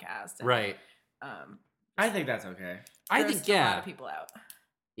podcast. And, Right. I think that's okay. I grossed think a lot yeah, of people out.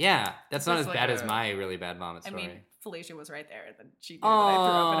 yeah. That's not That's as like bad as a- my really bad vomit I story. mean, Felicia was right there, and then she knew that I threw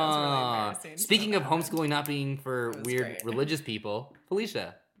up, and it was really Aw. embarrassing. Speaking so of that happened. homeschooling not being for It was weird great. religious people,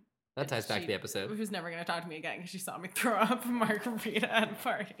 Felicia. That ties back to She- the episode. Who's never gonna talk to me again because she saw me throw up a margarita at a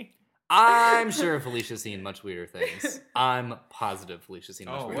party. I'm sure Felicia's seen much weirder things. I'm positive Felicia's seen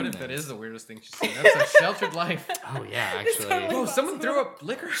much Oh, weirder what if things. that is the weirdest thing she's seen? That's a sheltered life. Oh yeah, It's actually. totally- Oh, someone threw up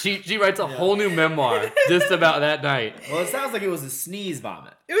liquor. She writes a whole new memoir just about that night. Well, it sounds like it was a sneeze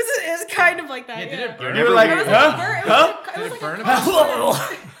vomit. It was kind of like that. Yeah, Yeah, did it burn? You're like, It was huh? like a burn. It was Huh?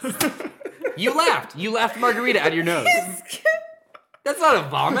 like, Did it it was burn like a bit? You laughed. You laughed margarita out of your nose. That's not a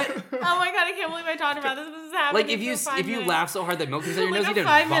vomit. Oh my God, I can't believe I talked about this. This is happening. Like if for 5 you minutes. laugh so hard that milk comes out your Like nose, a you didn't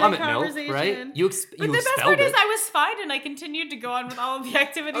 5-minute vomit milk, conversation. right? But You the best expelled part is it. I was fine and I continued to go on with all of the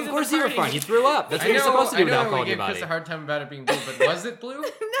activities. Of at course the you were party. fine. You threw up. That's I what you're know- supposed to do I with know alcohol we in your gave Chris body. a hard time about it being blue, but was it blue?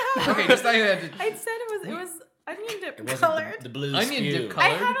 No. Okay, just I had to. I said it was onion dip It wasn't colored. the blue Onion spew. dip I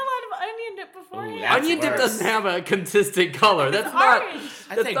colored. had a lot of onion dip beforehand. Ooh, that's Onion dip worse. doesn't have a consistent color. That's It's not. orange.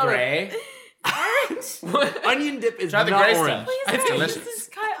 I'd That's say not a- gray. Orange. Onion dip is Try the not gray orange. stuff. Please, It's guys, delicious.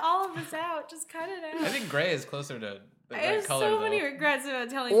 just cut all of this out. Just cut it out. I think gray is closer to the I right have color. so though. many regrets about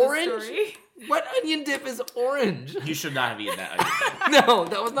telling Orange? this story. What onion dip is orange? You should not have eaten that onion dip. No,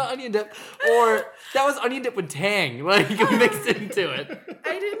 that was not onion dip. Or that was onion dip with tang, like mixed into it.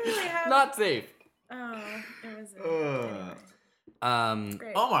 I didn't really have. Not safe. Oh, it was.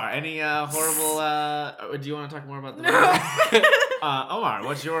 Great. Omar, any horrible? Do you want to talk more about the? No. Omar,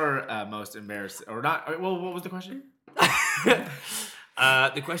 what's your most embarrassing or not? Well, what was the question?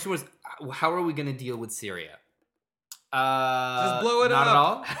 The question was, how are we going to deal with Syria? Just blow it not up. at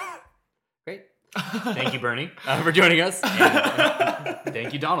all. Great. Thank you, Bernie, for joining us. And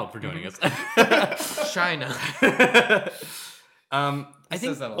thank you, Donald, for joining us. China. I He think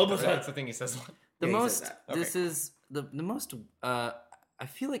says that a lot. Almost That's the thing he says a lot. the Yeah, he most. says that. Okay, This is the most. I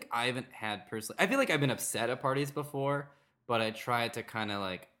feel like I haven't had personally. I feel like I've been upset at parties before, but I try to kind of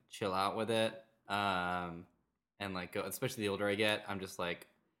like chill out with it. And like go, especially the older I get, I'm just like,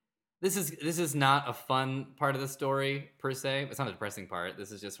 this is not a fun part of the story per se. It's not a depressing part.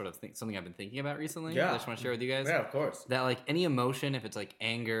 This is just sort of something I've been thinking about recently. Yeah. I just want to share with you guys. Yeah, of course. That like any emotion, if it's like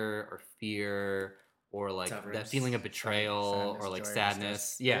anger or fear or like Suffering. that feeling of betrayal Sadness, or like joy, sadness,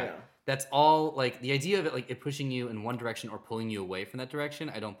 distress. yeah, that's all like the idea of it, like it pushing you in one direction or pulling you away from that direction.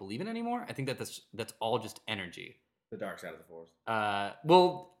 I don't believe in anymore. I think that that's all just energy. The dark side of the force.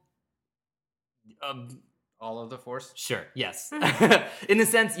 Well, All of the force. sure, yes, in the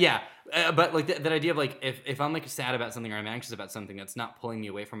sense, yeah, but like that idea of like if I'm like sad about something or I'm anxious about something that's not pulling me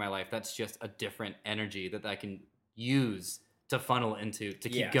away from my life, that's just a different energy that I can use to funnel into to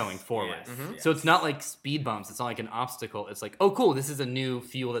keep going forward. Yes, Mhm. yes. So it's not like speed bumps. It's not like an obstacle. It's like, oh, cool, this is a new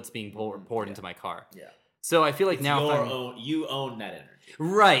fuel that's being poured into my car. Yeah. So I feel like It's now, if your I'm, own, you own that energy.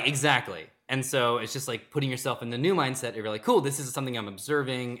 right, exactly. And so it's just like putting yourself in the new mindset. You're like, cool, this is something I'm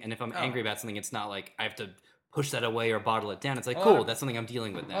observing. And if I'm Oh. angry about something, it's not like I have to push that away or bottle it down. It's like, A lot cool, of- that's something I'm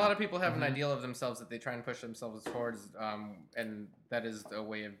dealing with A now. lot of people have an ideal of themselves that they try and push themselves towards, and that is a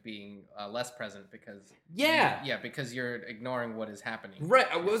way of being less present because because you're ignoring what is happening. Right.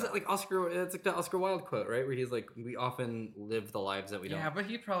 What was it like Oscar? It's like the Oscar Wilde quote, right? Where he's like, we often live the lives that we don't. Yeah, but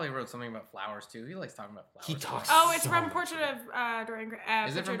he probably wrote something about flowers too. He likes talking about flowers. He talks- Oh, it's So from much. Portrait of Dorian Gray.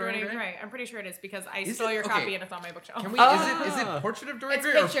 Is it Portrait from of Dorian Gray? I'm pretty sure it is because I Is stole it? your Okay. copy and it's on my bookshelf. Can we? Is it Ah. Portrait of Dorian It's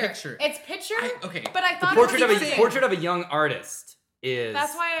Gray picture. or picture? It's picture. Okay. But I thought Portrait it of was a the portrait of a young artist is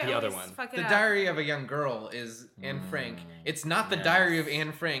That's why I the other always one. fuck it The up. Diary of a Young Girl is Anne Frank. It's not the Yes. Diary of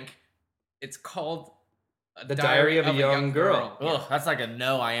Anne Frank. It's called The Diary of a Young Girl. Ugh, that's like a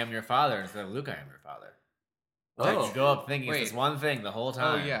no, I am your father instead of Luke, I am your father. Like Oh. you go up thinking Wait. it's this one thing the whole Oh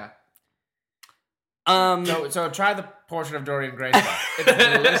time. yeah. So try the Portrait of Dorian Gray stuff. It's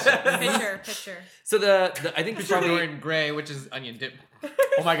delicious. Picture. So the I think It's there's from probably Dorian Gray, which is onion dip.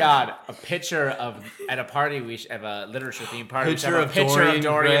 Oh my god, a picture of at a party we should have a literature themed party. We should Picture have a of picture Dorian of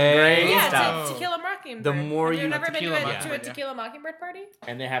Dorian Gray. Gray Yeah, stuff. it's a Tequila Mockingbird. The more have you you- never been Tequila to a Mockingbird, yeah. Tequila Mockingbird party?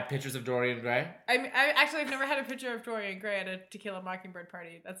 And they have pictures of Dorian Gray. I actually have never had a picture of Dorian Gray at a Tequila Mockingbird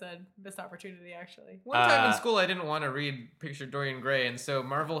party. That's a missed opportunity, actually. One time in Uh, school, I didn't want to read Picture Dorian Gray, and so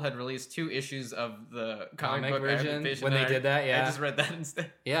Marvel had released 2 issues of the comic book version adaptation, when they and did that. I Yeah, just read that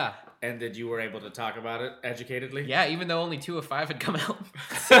instead. yeah. And did you were able to talk about it educatedly? Yeah, even though only 2 of 5 had come out.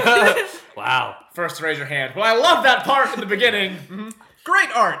 Wow. First to raise your hand. Well, I love that part in the beginning. Great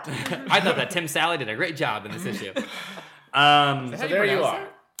art. I thought that Tim Sally did a great job in this issue. How So do So there you pronounce are. it?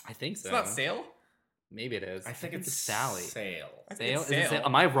 I think so. It's not Sale. Maybe it is. I think it's Sally. Sale. I think Sale? it's Is it Sale. Sale?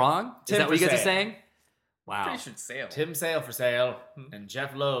 Am I wrong? Is Tim that what you for guys are Sale. saying? Wow. Pretty sure it's Sale. Tim Sale for sale, and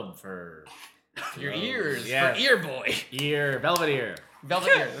Jeff Loeb for Your Loeb. ears Yes. for Ear Boy. Ear, Velvet Ear. Velvet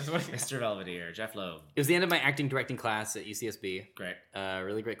Ear. That's what Mr. Velvet Ear, Jeff Loeb. It was the end of my acting directing class at UCSB. Great.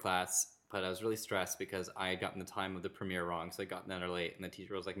 Really great class, but I was really stressed because I had gotten the time of the premiere wrong, so I got there late, and the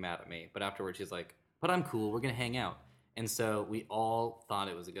teacher was like mad at me. But afterwards, she's like, "But I'm cool. We're gonna hang out." And so we all thought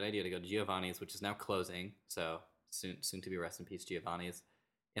it was a good idea to go to Giovanni's, which is now closing. So soon to be rest in peace, Giovanni's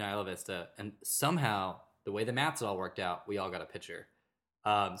in Isla Vista. And somehow, the way the maths all worked out, we all got a picture.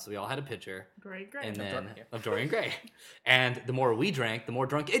 So we all had a picture. Great. And then Dorian, yeah. of Dorian Gray. And the more we drank, the more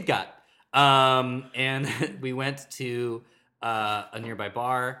drunk it got. And we went to a nearby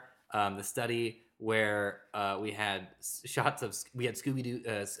bar, the Study, where we had shots of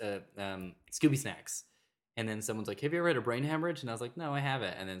Scooby snacks. And then someone's like, "Have you ever had a brain hemorrhage?" And I was like, "No, I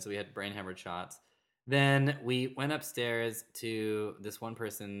haven't." And then so we had brain hemorrhage shots. Then we went upstairs to this one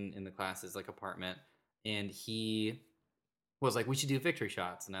person in the class's like apartment, and he was like, "We should do victory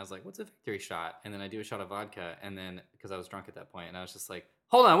shots." And I was like, "What's a victory shot?" And then I do a shot of vodka, and then because I was drunk at that point, and I was just like,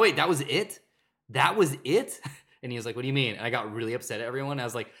 "Hold on, wait, that was it? That was it?" And he was like, "What do you mean?" And I got really upset at everyone. I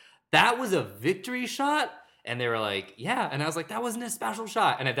was like, "That was a victory shot?" And they were like, "Yeah." And I was like, "That wasn't a special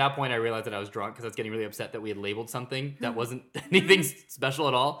shot." And at that point, I realized that I was drunk because I was getting really upset that we had labeled something that wasn't anything special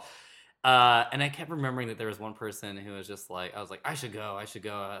at all. And I kept remembering that there was one person who was just like, I was like, I should go. I was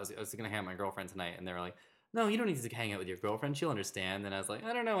going to hang out with my girlfriend tonight. And they were like, "No, you don't need to hang out with your girlfriend. She'll understand." And I was like,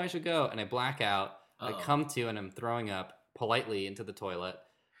 "I don't know. I should go." And I black out. I come to and I'm throwing up politely into the toilet.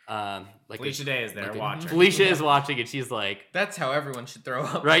 Like Felicia Day is there like watching. Felicia is watching and she's like, That's how everyone should throw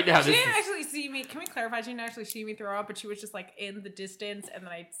up. right now, She this didn't is, actually see me. Can we clarify? She didn't actually see me throw up, but she was just like in the distance. And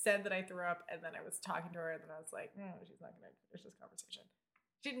then I said that I threw up, and then I was talking to her, and then I was like, "She's not gonna finish this conversation."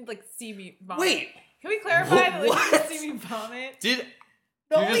 She didn't like see me vomit. Wait. Can we clarify that like, she What? didn't see me vomit? Did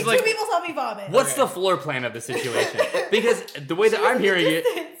The You're only just two like- people saw me vomit. what's the floor plan of the situation? Because the way that I'm hearing it,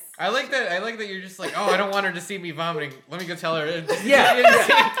 I like that you're just like, oh, I don't want her to see me vomiting. Let me go tell her.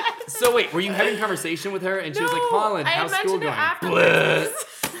 yeah. So wait, were you having a conversation with her and she was like, Holland, I how's had school mentioned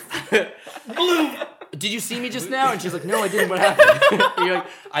going? it afterwards. Did you see me just now? And she's like, no, I didn't. What happened? And you're like,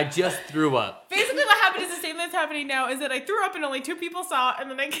 I just threw up. Basically, what happened is the same that's happening now is that I threw up and only 2 people saw it,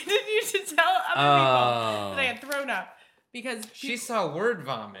 and then I continued to tell other people that I had thrown up because She saw word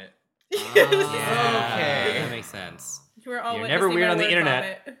vomit. Yeah, Okay. that makes sense. you were all You're never witnessing weird my on the word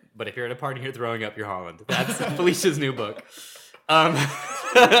internet, vomit. but if you're at a party and you're throwing up, you're Holland. That's Felicia's new book.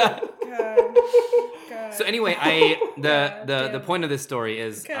 God. So anyway, the point of this story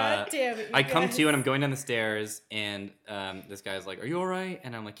is God damn it, you I come guys. to and I'm going down the stairs and this guy's like, "Are you all right?"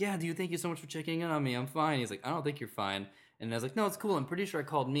 And I'm like, "Yeah, dude, thank you so much for checking in on me. I'm fine." He's like, "I don't think you're fine." And I was like, "No, it's cool. I'm pretty sure I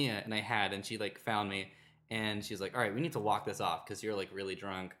called Mia," and I had, and she like found me, and she's like, "All right, we need to walk this off because you're like really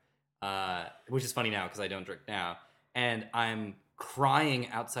drunk," which is funny now because I don't drink now, and I'm crying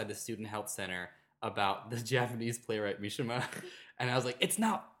outside the student health center about the Japanese playwright Mishima. And I was like, it's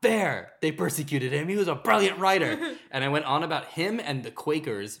not fair. They persecuted him. He was a brilliant writer. And I went on about him and the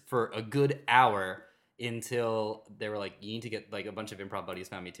Quakers for a good hour until they were like, you need to get, like, a bunch of improv buddies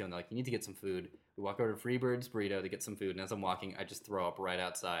found me too. And they're like, you need to get some food. We walk over to Freebird's Burrito to get some food. And as I'm walking, I just throw up right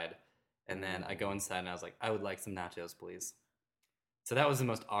outside. And then I go inside and I was like, I would like some nachos, please. So that was the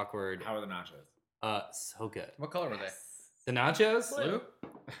most awkward. How are the nachos? So good. What color were they? The nachos? Blue?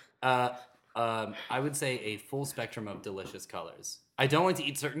 I would say a full spectrum of delicious colors. I don't like to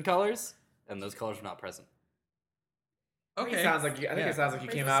eat certain colors, and those colors were not present. Okay. It sounds like you, I think Yeah. it sounds like you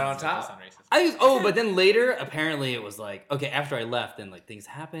came Racist out on sounds like top. this on racist. But then later, apparently it was like, okay, after I left, then like things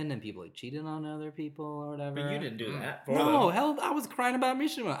happened and people like cheated on other people or whatever. But you didn't do that. for No, them. hell, I was crying about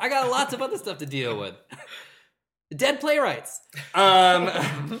Mishima. I got lots of other stuff to deal with. Dead playwrights.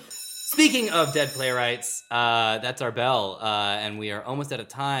 Speaking of dead playwrights, that's our bell, and we are almost out of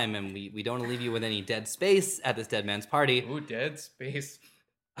time, and we don't want to leave you with any dead space at this dead man's party. Ooh, dead space.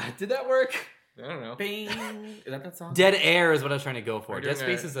 Did that work? I don't know. Bing. Is that song? Dead Air is what I was trying to go for. We're Dead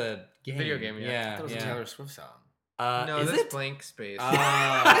doing Space is a game. video game, yeah. I Yeah, thought it was a yeah. Taylor Swift song. No, is that's it? blank space.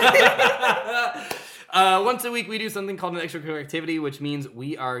 Once a week, we do something called an extracurricular activity, which means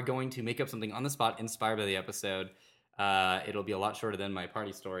we are going to make up something on the spot inspired by the episode. It'll be a lot shorter than my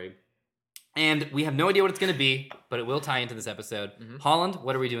party story. And we have no idea what it's going to be, but it will tie into this episode. Mhm. Holland,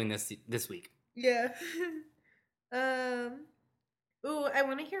 what are we doing this week? Yeah. Ooh, I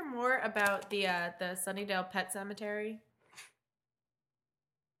want to hear more about the Sunnydale Pet Cemetery.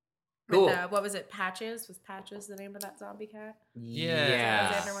 Cool. With, what was it? Patches? Was Patches the name of that zombie cat? Yeah.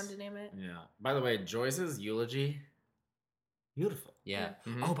 Alexander wanted to name it. Yeah. By the way, Joyce's eulogy, beautiful. Yeah.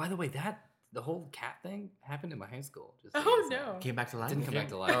 Mhm. Oh, by the way, the whole cat thing happened in my high school. Just so Oh, you guys know. no. Came back to life. Didn't come back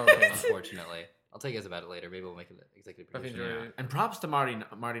to life, Oh, okay. unfortunately. I'll tell you guys about it later. Maybe we'll make an executive Hope you prediction. enjoyed it. And props to Marty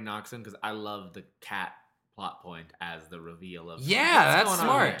Noxon because I love the cat plot point as the reveal of Yeah, what's that's going on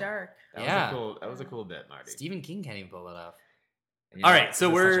smart. here. Dark. That was a cool bit, Marty. Stephen King can't even pull it off. And you All know, right, so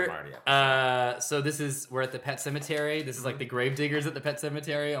this is such a we're Marty episode. so we're at the pet cemetery. This is like the grave diggers at the pet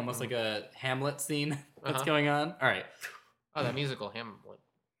cemetery, almost like a Hamlet scene that's Uh-huh. going on. All right. Oh, that musical Hamlet.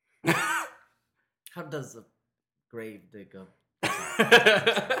 How does a grave digger?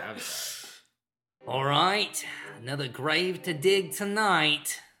 I'm sorry. All right, another grave to dig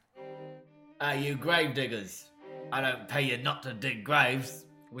tonight. You grave diggers. I don't pay you not to dig graves.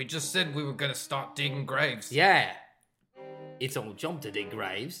 We just said we were gonna start digging graves. Yeah, it's our job to dig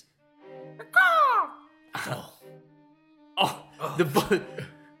graves.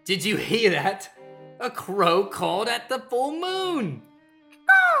 Did you hear that? A crow called at the full moon.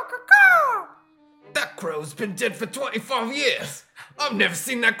 That crow's been dead for 25 years. I've never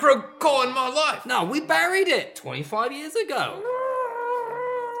seen that crow caw in my life. No, we buried it 25 years ago.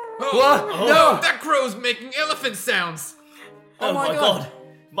 Oh, What? oh, No. that crow's making elephant sounds. Oh my God.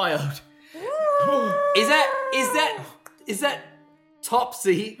 My old. Is that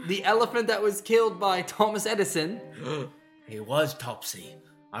Topsy, the elephant that was killed by Thomas Edison? He was Topsy.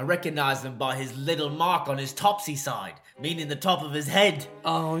 I recognized him by his little mark on his Topsy side, meaning the top of his head.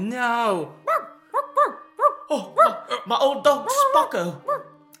 Oh no. Oh, my old dog Spocko.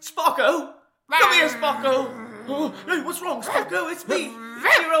 Spocko? Come here, Spocko. Oh, hey, what's wrong, Spocko? It's me.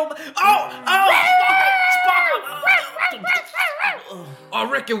 Your old... Spocko! I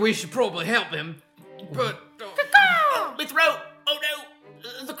reckon we should probably help him. But Oh, my throat. Oh no.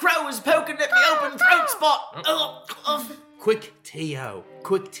 The crow is poking at my open throat spot. Quick TO.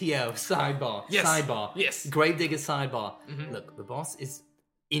 Sidebar. Yes. Sidebar. Yes. Gravedigger sidebar. Mhm. Look, the boss is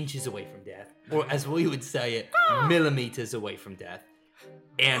inches away from death, or as we would say it, millimeters away from death.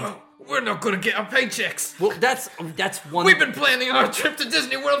 And We're not gonna get our paychecks. well, that's one. We've been planning our trip to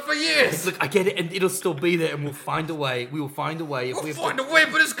Disney World for years. Look, I get it, and it'll still be there, and we'll find a way. We will find a way. If we We'll have find to a way,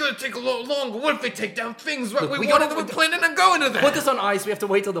 but it's gonna take a lot longer. What if they take down things that Look, we we wanted gotta- that we're planning on going to that? put this on ice, we have to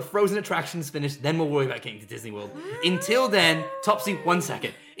wait till the frozen attractions finish, then we'll worry about getting to Disney World. Until then, Topsy, 1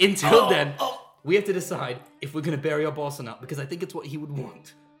 second. Until then, we have to decide if we're gonna bury our boss or not, because I think it's what he would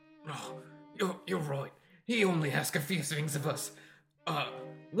want. Oh, you're right. He only asked a few things of us.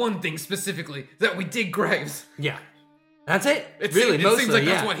 One thing specifically, that we dig graves. Yeah, that's it. It really, seems, mostly, it seems like yeah.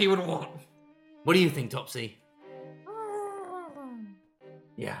 that's what he would want. What do you think, Topsy?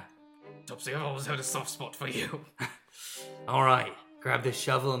 Yeah. Topsy, I've always had a soft spot for you. All right, grab this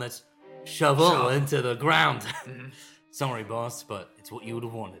shovel and let's shovel into the ground. Sorry, boss, but it's what you would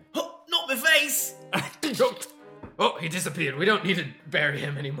have wanted. Oh, not my face! Oh, he disappeared. We don't need to bury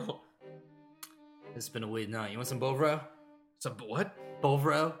him anymore. It's been a weird night. You want some Bovro? Some what?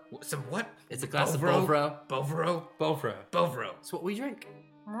 Bovro? Some what? It's a glass of Bovro? Bovro. Bovro? Bovro. Bovro. It's what we drink.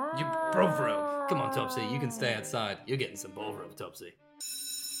 You Bovro. Come on, Topsy. You can stay outside. You're getting some Bovro, Topsy.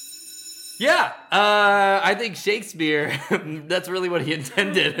 Yeah, I think Shakespeare, that's really what he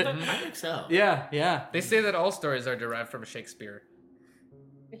intended. I think so. Yeah. They say that all stories are derived from Shakespeare.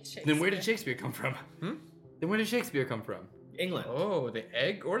 Then where did Shakespeare come from? Then where did Shakespeare come from? England. Oh, the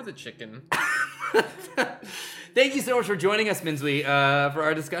egg or the chicken? Thank you so much for joining us, Minsley, for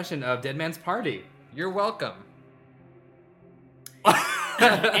our discussion of Dead Man's Party. You're welcome.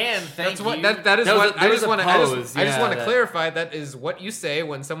 And thank That's what you. that is That was what a- I there just was a want to pose, I just yeah, want to that- clarify that is what you say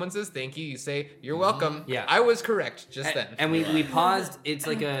when someone says thank you. You say you're welcome. Yeah. I was correct just then. And we paused. It's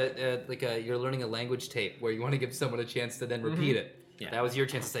like a you're learning a language tape where you want to give someone a chance to then repeat it. Yeah. That was your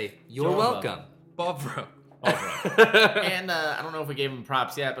chance to say you're You're welcome. Bovro. And I don't know if we gave him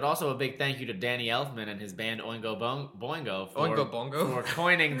props yet, but also a big thank you to Danny Elfman and his band Oingo Boingo for, Oingo Bongo? for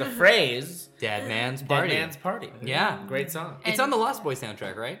coining the phrase Dead Man's Dead Party. Man's Party. Yeah. Great song. It's on the Lost Boys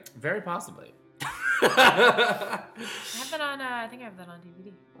soundtrack, right? Very possibly. I have that on. I think I have that on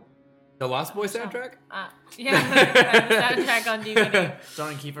DVD. The Lost Boys soundtrack? Yeah, I have the soundtrack on DVD.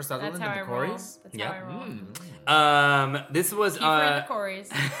 Starring Kiefer That's Sutherland how I and the roll. Corys. That's Yeah. how I roll. This was Kiefer and the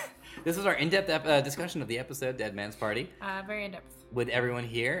Corys. this was our in-depth discussion of the episode Dead Man's Party Very in depth. with everyone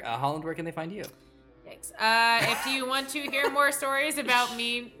here. Holland, where can they find you? Yikes. If you want to hear more stories about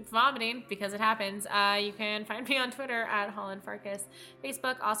me vomiting, because it happens, you can find me on Twitter at Holland Farkas,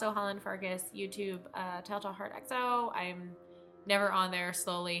 Facebook also Holland Farkas, YouTube Telltale Heart XO. I'm never on there,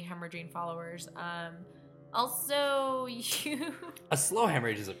 slowly hemorrhaging followers. Also, you. A slow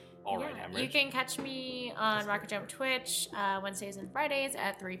hemorrhage is an alright Yeah, hemorrhage. you can catch me on Rocket Jump Twitch Wednesdays and Fridays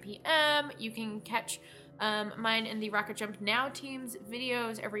at 3 p.m. You can catch mine in the Rocket Jump Now team's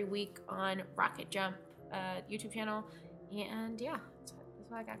videos every week on Rocket Jump YouTube channel. And yeah, that's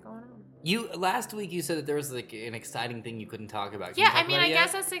what I got going on. Last week you said that there was like an exciting thing you couldn't talk about. Can Yeah, you talk I mean, about I it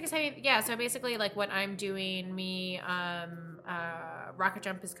guess yet? that's like saying, yeah, so basically like what I'm doing, Rocket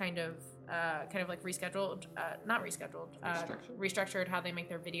Jump is kind of like rescheduled, not rescheduled, restructured how they make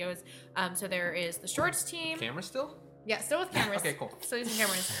their videos. So there is the Shorts team. Camera still? Yeah, still with cameras. Okay, cool. Still using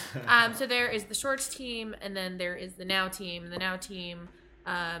cameras. So there is the Shorts team, and then there is the Now team. The Now team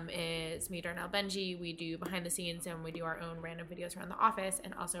is me, Darnell Benji. We do behind the scenes, and we do our own random videos around the office,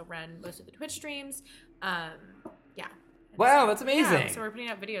 and also run most of the Twitch streams. Yeah. Wow, that's amazing. Yeah, so we're putting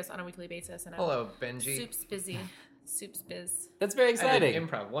out videos on a weekly basis, and Hello, Benji. Soup's busy. Soup's biz. That's very I did exciting.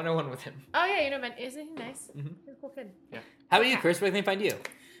 improv 101 with him. Oh yeah, you know Ben. Isn't he nice? He's a cool kid. How about you, Chris? Where can they find you?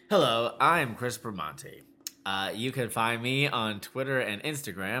 Hello, I'm Chris Bramante. You can find me on Twitter and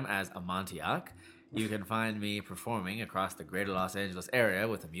Instagram as Amontiak. You can find me performing across the greater Los Angeles area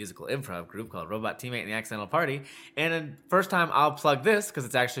with a musical improv group called Robot Teammate and the Accidental Party. And first time I'll plug this because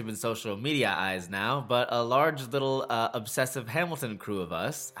it's actually been social media eyes now, but a large little obsessive Hamilton crew of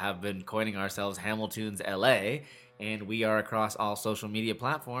us have been coining ourselves Hamiltoons LA. And we are across all social media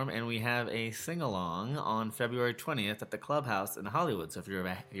platform, and we have a sing-along on February 20th at the Clubhouse in Hollywood. So if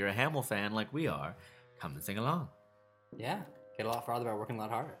you're a Hamill fan like we are, come and sing along. Yeah, get a lot farther by working a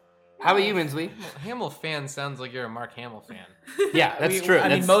lot harder. How about you, Minsley? Hamill fan sounds like you're a Mark Hamill fan. Yeah, that's true. I mean,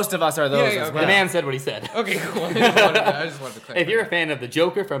 That's- most of us are those Yeah, as okay. well. the man said what he said. Okay, cool. I just wanted to clarify. If you're a fan of the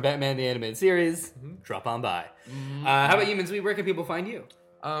Joker from Batman the Animated Series, drop on by. How about you, Minsley? Where can people find you?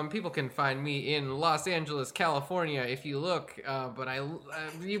 People can find me in Los Angeles, California. If you look, but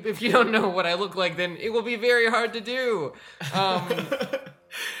if you don't know what I look like, then it will be very hard to do.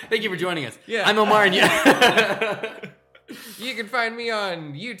 Thank you for joining us. Yeah. I'm Omar, and You can find me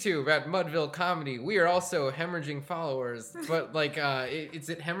on YouTube at Mudville Comedy. We are also hemorrhaging followers, but like, is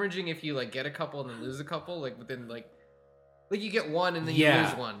it hemorrhaging if you like get a couple and then lose a couple, like within like you get one and then you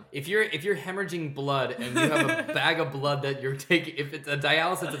lose one? If you're hemorrhaging blood and you have a bag of blood that you're taking, if it's a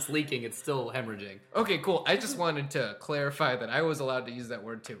dialysis that's leaking, it's still hemorrhaging. Okay, cool. I just wanted to clarify that I was allowed to use that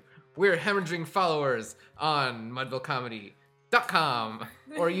word too. We're hemorrhaging followers on MudvilleComedy.com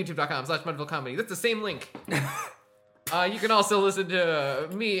or YouTube.com/MudvilleComedy. That's the same link. You can also listen to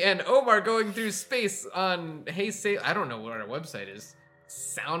me and Omar going through space on Hey Sailor. I don't know what our website is.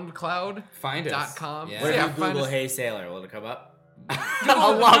 SoundCloud.com. Find us. Yeah. What if Yeah, you find Google us- Hey Sailor? Will it come up? A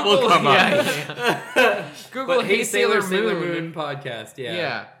lot will come up. Yeah. Google But Hey Sailor Moon. Moon podcast.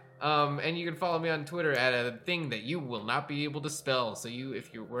 Yeah. And you can follow me on Twitter at a thing that you will not be able to spell. So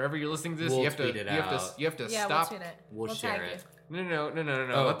if you're wherever you're listening to this, We'll you have to tweet it out. you have to Yeah, stop. we'll tweet it. We'll share tag it. you. No.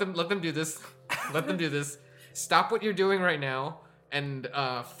 Oh. Let them do this. Let them do this. Stop what you're doing right now and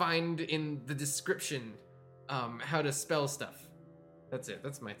find in the description how to spell stuff. That's it.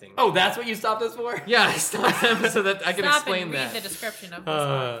 That's my thing. Oh, that's what you stopped us for? Yeah, I stopped them so that I can Stop explain and read that. the description of this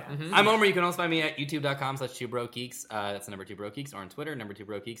podcast. I'm Omer. You can also find me at youtube.com/2brogeeks. That's the number 2brogeeks, or on Twitter, number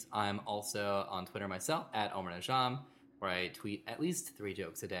 2brogeeks. I'm also on Twitter myself at Omer Najam, where I tweet at least 3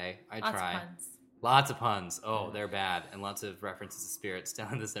 jokes a day. I Lots try. of puns. Lots of puns. Oh, they're bad. And lots of references to spirits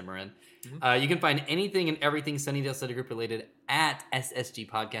down in the Cimarron. You can find anything and everything Sunnydale Study Group related at SSG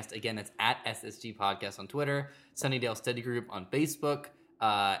Podcast. Again, that's at SSG Podcast on Twitter, Sunnydale Study Group on Facebook,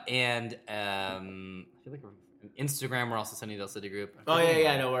 and I feel like we're on Instagram. We're also Sunnydale Study Group. Oh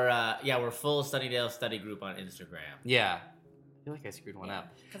yeah. No, we're full Sunnydale Study Group on Instagram. Yeah. I feel like I screwed one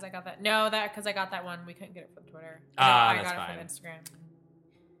up. Because I got that. No, because I got that one. We couldn't get it from Twitter. Ah, I that's got fine. it from Instagram.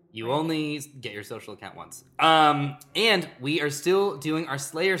 You only get your social account once. And we are still doing our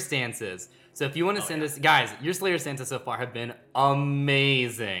Slayer stances. So if you want to send us, guys, your Slayer stances so far have been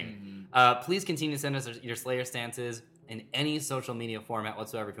amazing. Please continue to send us your Slayer stances in any social media format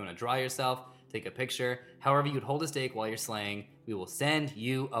whatsoever. If you want to draw yourself, take a picture, however you'd hold a steak while you're slaying, we will send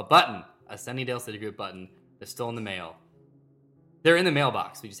you a button, a Sunnydale City Group button. They're still in the mail. They're in the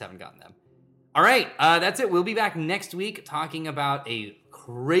mailbox. We just haven't gotten them. All right, that's it. We'll be back next week talking about a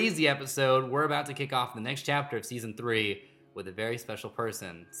crazy episode. We're about to kick off the next chapter of season 3 with a very special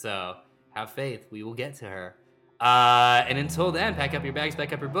person. So have faith. We will get to her. And until then, pack up your bags,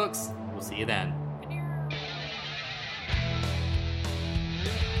 pack up your books. We'll see you then.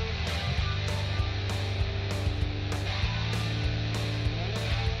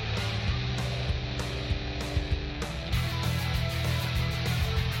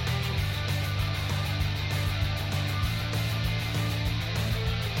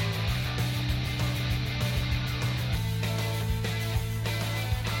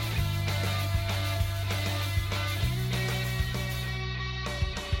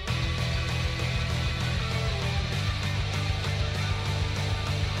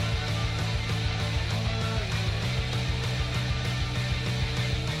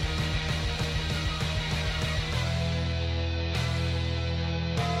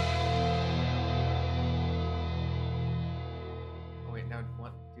 Oh wait, now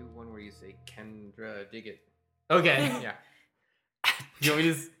do one where you say Kendra Diggett. Okay. Yeah. You want me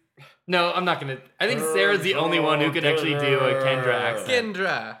to just... No, I'm not going to... I think Sarah's the only one who could actually do a Kendra accent.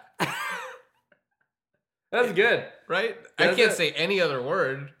 Kendra. That's good. Right? That's I can't it. say any other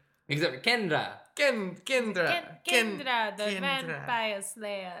word. Except for Kendra. Kendra. Kendra, the Kendra. vampire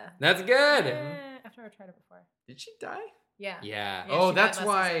slayer. That's good. I've never tried it before. Did she die? Yeah. Yeah. Yeah, Oh, she that's died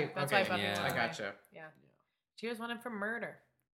last why. season. That's why Okay, Buffy yeah. went I away. gotcha. Yeah. She was wanted for murder.